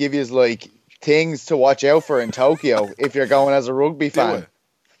on and give you like things to watch out for in Tokyo if you're going as a rugby fan.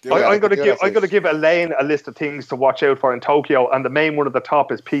 I'm going to give Elaine a list of things to watch out for in Tokyo, and the main one at the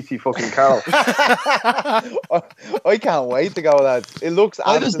top is P.T. fucking Carroll. I can't wait to go, lads. It looks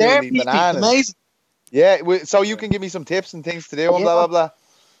absolutely bananas. Amazing. Yeah, so you can give me some tips and things to do and blah, blah, blah.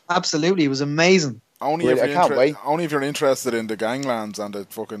 Absolutely, it was amazing. Only if you're interested in the ganglands and the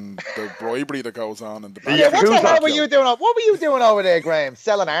bribery that goes on in the back. Yeah, what the hell were you doing? What were you doing over there, Graham?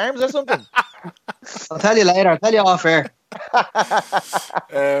 Selling arms or something? I'll tell you later. I'll tell you off air.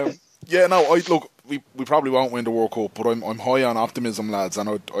 We probably won't win the World Cup, but I'm high on optimism, lads,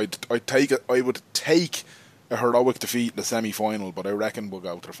 and I'd take it. I would take a heroic defeat in the semi-final, but I reckon we'll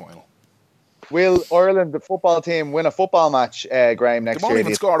go to the final. Will Ireland, the football team, win a football match, Graham, next year? They won't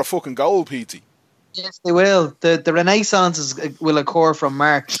even score a fucking goal, Petey. Yes, they will. The Renaissance will occur from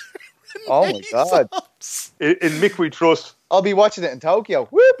March. Oh my God! In Mick we trust. I'll be watching it in Tokyo.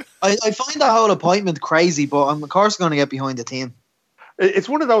 Whoop! I find the whole appointment crazy, but I'm of course going to get behind the team. It's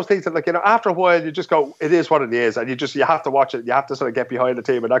one of those things that, like, you know, after a while you just go, it is what it is, and you have to watch it. You have to sort of get behind the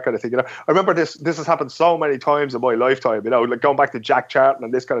team and that kind of thing. You know, I remember this has happened so many times in my lifetime. You know, like going back to Jack Charlton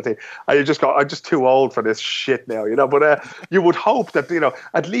and this kind of thing. And you just go, I'm just too old for this shit now. You know, but you would hope that, you know,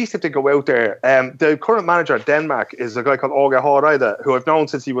 at least if they go out there, the current manager of Denmark is a guy called Åge Hareide, who I've known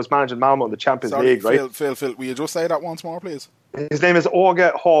since he was managing Malmo in the Champions League. Right? Phil, will you just say that once more, please? His name is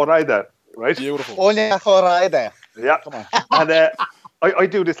Åge Hareide. Right? Beautiful. Åge Hareide. Yeah. Come on. And I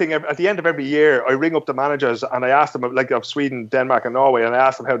do this thing at the end of every year. I ring up the managers and I ask them, like, of Sweden, Denmark, and Norway, and I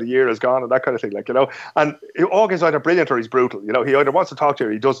ask them how the year has gone and that kind of thing, like, you know. And Åge's either brilliant or he's brutal. You know, he either wants to talk to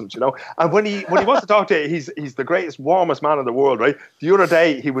you or he doesn't. You know, and when he wants to talk to you, he's the greatest, warmest man in the world. Right? The other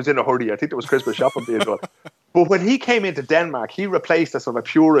day he was in a hurry. I think there was Christmas shopping being done. But when he came into Denmark, he replaced a sort of a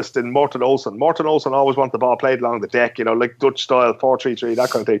purist in Morten Olsen. Morten Olsen always wanted the ball played along the deck, you know, like Dutch style, 4-3-3, that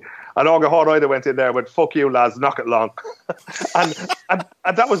kind of thing. And Åge Hareide went in there and went, fuck you, lads, knock it long. and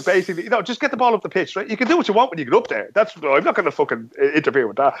that was basically, you know, just get the ball up the pitch, right? You can do what you want when you get up there. I'm not going to fucking interfere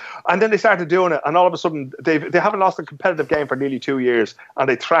with that. And then they started doing it, and all of a sudden, they haven't lost a competitive game for nearly 2 years, and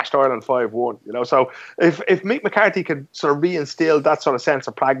they thrashed Ireland 5-1, you know. So if Mick McCarthy can sort of reinstill that sort of sense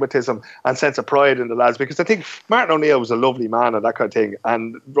of pragmatism and sense of pride in the lads, because I think like Martin O'Neill was a lovely man and that kind of thing,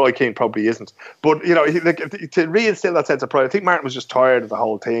 and Roy Keane probably isn't. But you know, to reinstill that sense of pride, I think Martin was just tired of the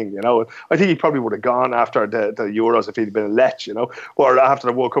whole thing. You know, I think he probably would have gone after the Euros if he'd been a Lech, you know, or after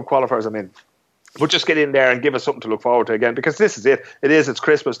the World Cup qualifiers. I mean, but just get in there and give us something to look forward to again, because this is it. It's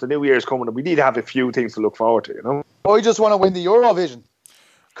Christmas, the New Year's coming, and we need to have a few things to look forward to. You know, I just want to win the Eurovision.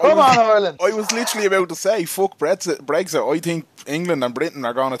 Come on, Ireland! I was literally about to say, fuck Brexit. I think England and Britain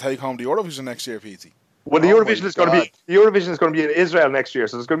are going to take home the Eurovision next year, Pete. Well, the Eurovision is going to be in Israel next year,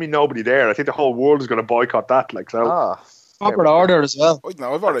 so there's going to be nobody there. I think the whole world is going to boycott that. Like so. Proper order as well.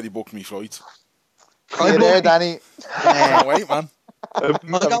 No, I've already booked me flights. You there, Danny? Can't wait, man.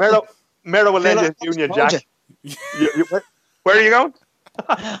 Mero will lend you Union Jack. Where are you going?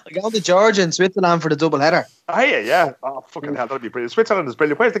 I'm going to Georgia and Switzerland for the double header. Oh, yeah. Oh, fucking hell, that'd be brilliant. Switzerland is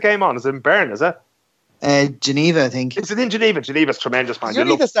brilliant. Where's the game on? Is it in Bern, is it? Geneva, I think. Is it in Geneva? Geneva's tremendous, man. You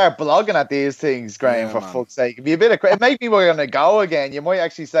need to start blogging at these things, Graham, for fuck's sake. It'd be a bit of... It might be we're going to go again. You might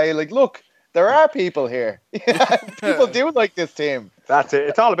actually say, like, look, there are people here. People do like this team. That's it.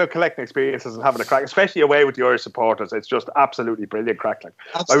 It's all about collecting experiences and having a crack, especially away with the Irish supporters. It's just absolutely brilliant crack. Like,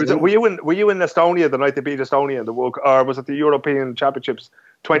 were you in Estonia the night they beat Estonia in the World, or was it the European Championships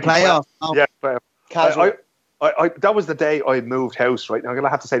 2012? Playoff. Yeah, Casual. that was the day I moved house, right? Now, I'm going to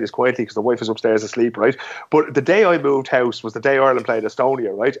have to say this quietly because the wife is upstairs asleep, right? But the day I moved house was the day Ireland played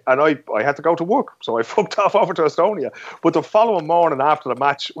Estonia, right? And I had to go to work, so I fucked off over to Estonia. But the following morning after the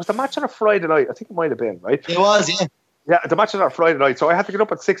match, was the match on a Friday night? I think it might have been, right? It was, yeah. Yeah, the match was on Friday night, so I had to get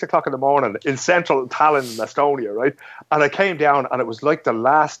up at 6 o'clock in the morning in central Tallinn, Estonia, right? And I came down, and it was like the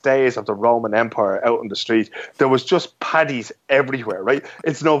last days of the Roman Empire out on the street. There was just paddies everywhere, right?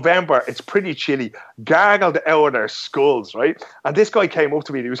 It's November, it's pretty chilly, gargled out of their skulls, right? And this guy came up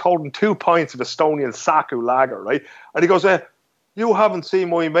to me, and he was holding 2 pints of Estonian Saku lager, right? And he goes, you haven't seen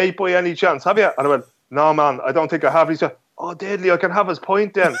my mate by any chance, have you? And I went, no, man, I don't think I have. He said, oh, deadly, I can have his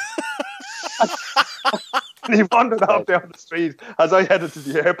pint then. And he wandered off down the street as I headed to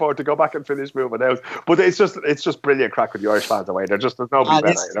the airport to go back and finish moving out. But it's just brilliant crack with the Irish fans away. There's nobody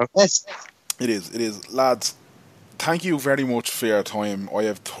better, you know. Yes. It is. Lads, thank you very much for your time. I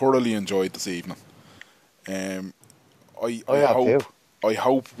have thoroughly enjoyed this evening. I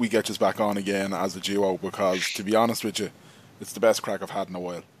hope we get you back on again as a duo, because to be honest with you, it's the best crack I've had in a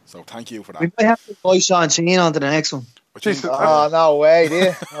while. So thank you for that. We might have to invite Sean Sheen on to the next one. Oh, no way, do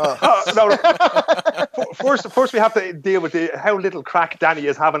you? No. First we have to deal with how little crack Danny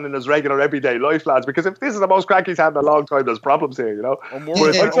is having in his regular everyday life, lads, because if this is the most crack he's had in a long time, there's problems here, you know. I'm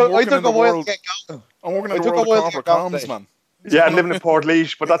working in the World Corporate Comms, man. Yeah, and living in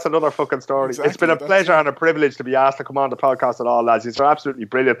Portlaoise, but that's another fucking story. Exactly, it's been a pleasure and a privilege to be asked to come on the podcast at all, lads. You're absolutely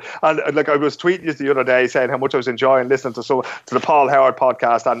brilliant. And like, I was tweeting you the other day saying how much I was enjoying listening to the Paul Howard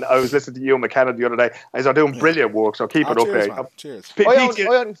podcast, and I was listening to you and McKenna the other day, and you're doing brilliant work, so keep it up there. You know? Cheers. Pete,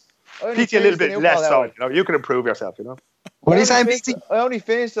 a little bit less so, you know. You can improve yourself, you know. What are you saying, Pete? I only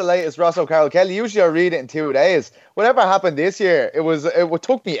finished the latest Rosso Carroll Kelly. Usually I read it in 2 days. Whatever happened this year, it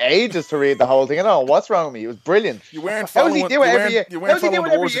took me ages to read the whole thing. I don't know what's wrong with me. It was brilliant. You weren't following the words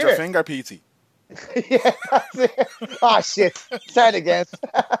with your finger, Petey. Yeah, that's it. Oh, shit. Start again.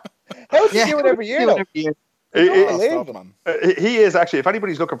 How does he do it every year, though? He is actually, if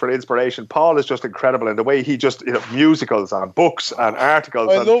anybody's looking for inspiration, Paul is just incredible in the way he just, you know, musicals and books and articles.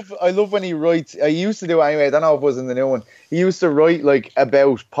 I love when he writes. I used to do it anyway. I don't know if it was in the new one. He used to write like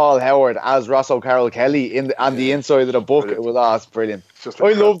about Paul Howard as Rosso Carroll Kelly on the inside of the book. Brilliant. It was brilliant.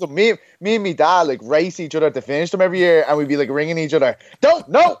 I loved them. Me and my dad like race each other to finish them every year, and we'd be like ringing each other. What?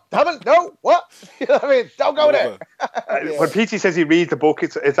 You know what I mean? Don't go there. When Petey says he reads the book,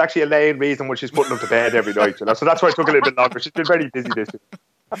 it's actually Elaine reads them when she's putting them to bed every night. You know, so that's why it took a little bit longer. She's been very busy this year.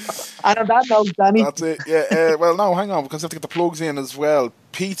 And on that note, Danny. That's it. Yeah. Well, no, hang on, because I have to get the plugs in as well.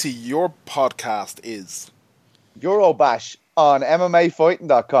 Petey, your podcast is Eurobash on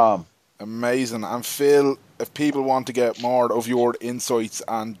MMAfighting.com. Amazing. And Phil, if people want to get more of your insights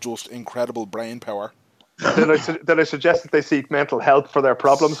and just incredible brain power, then I suggest that they seek mental health for their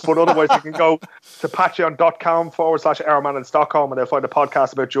problems. But otherwise, you can go to patreon.com/Airman in Stockholm, and they'll find a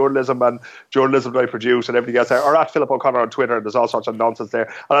podcast about journalism and journalism that I produce and everything else there. Or at Philip O'Connor on Twitter. There's all sorts of nonsense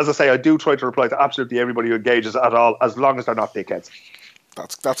there. And as I say, I do try to reply to absolutely everybody who engages at all, as long as they're not dickheads.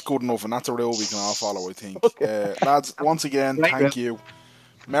 That's good enough, and that's a rule we can all follow, I think. Okay. Lads, once again, thank you.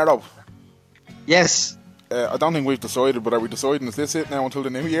 Mero. Yes. I don't think we've decided, but are we deciding, is this it now until the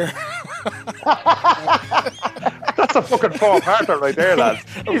new year? That's a fucking four-parter right there, lads.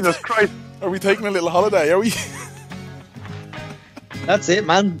 Jesus Christ. Are we taking a little holiday, are we? That's it,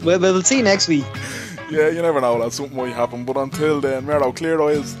 man. We'll see you next week. Yeah, you never know, lads. Something might happen. But until then, Mero, clear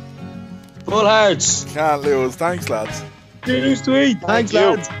eyes. Full hearts. Can't lose. Thanks, lads. Cheers, tweet. Thanks, Thank you.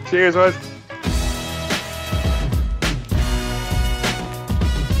 lads. Cheers, guys.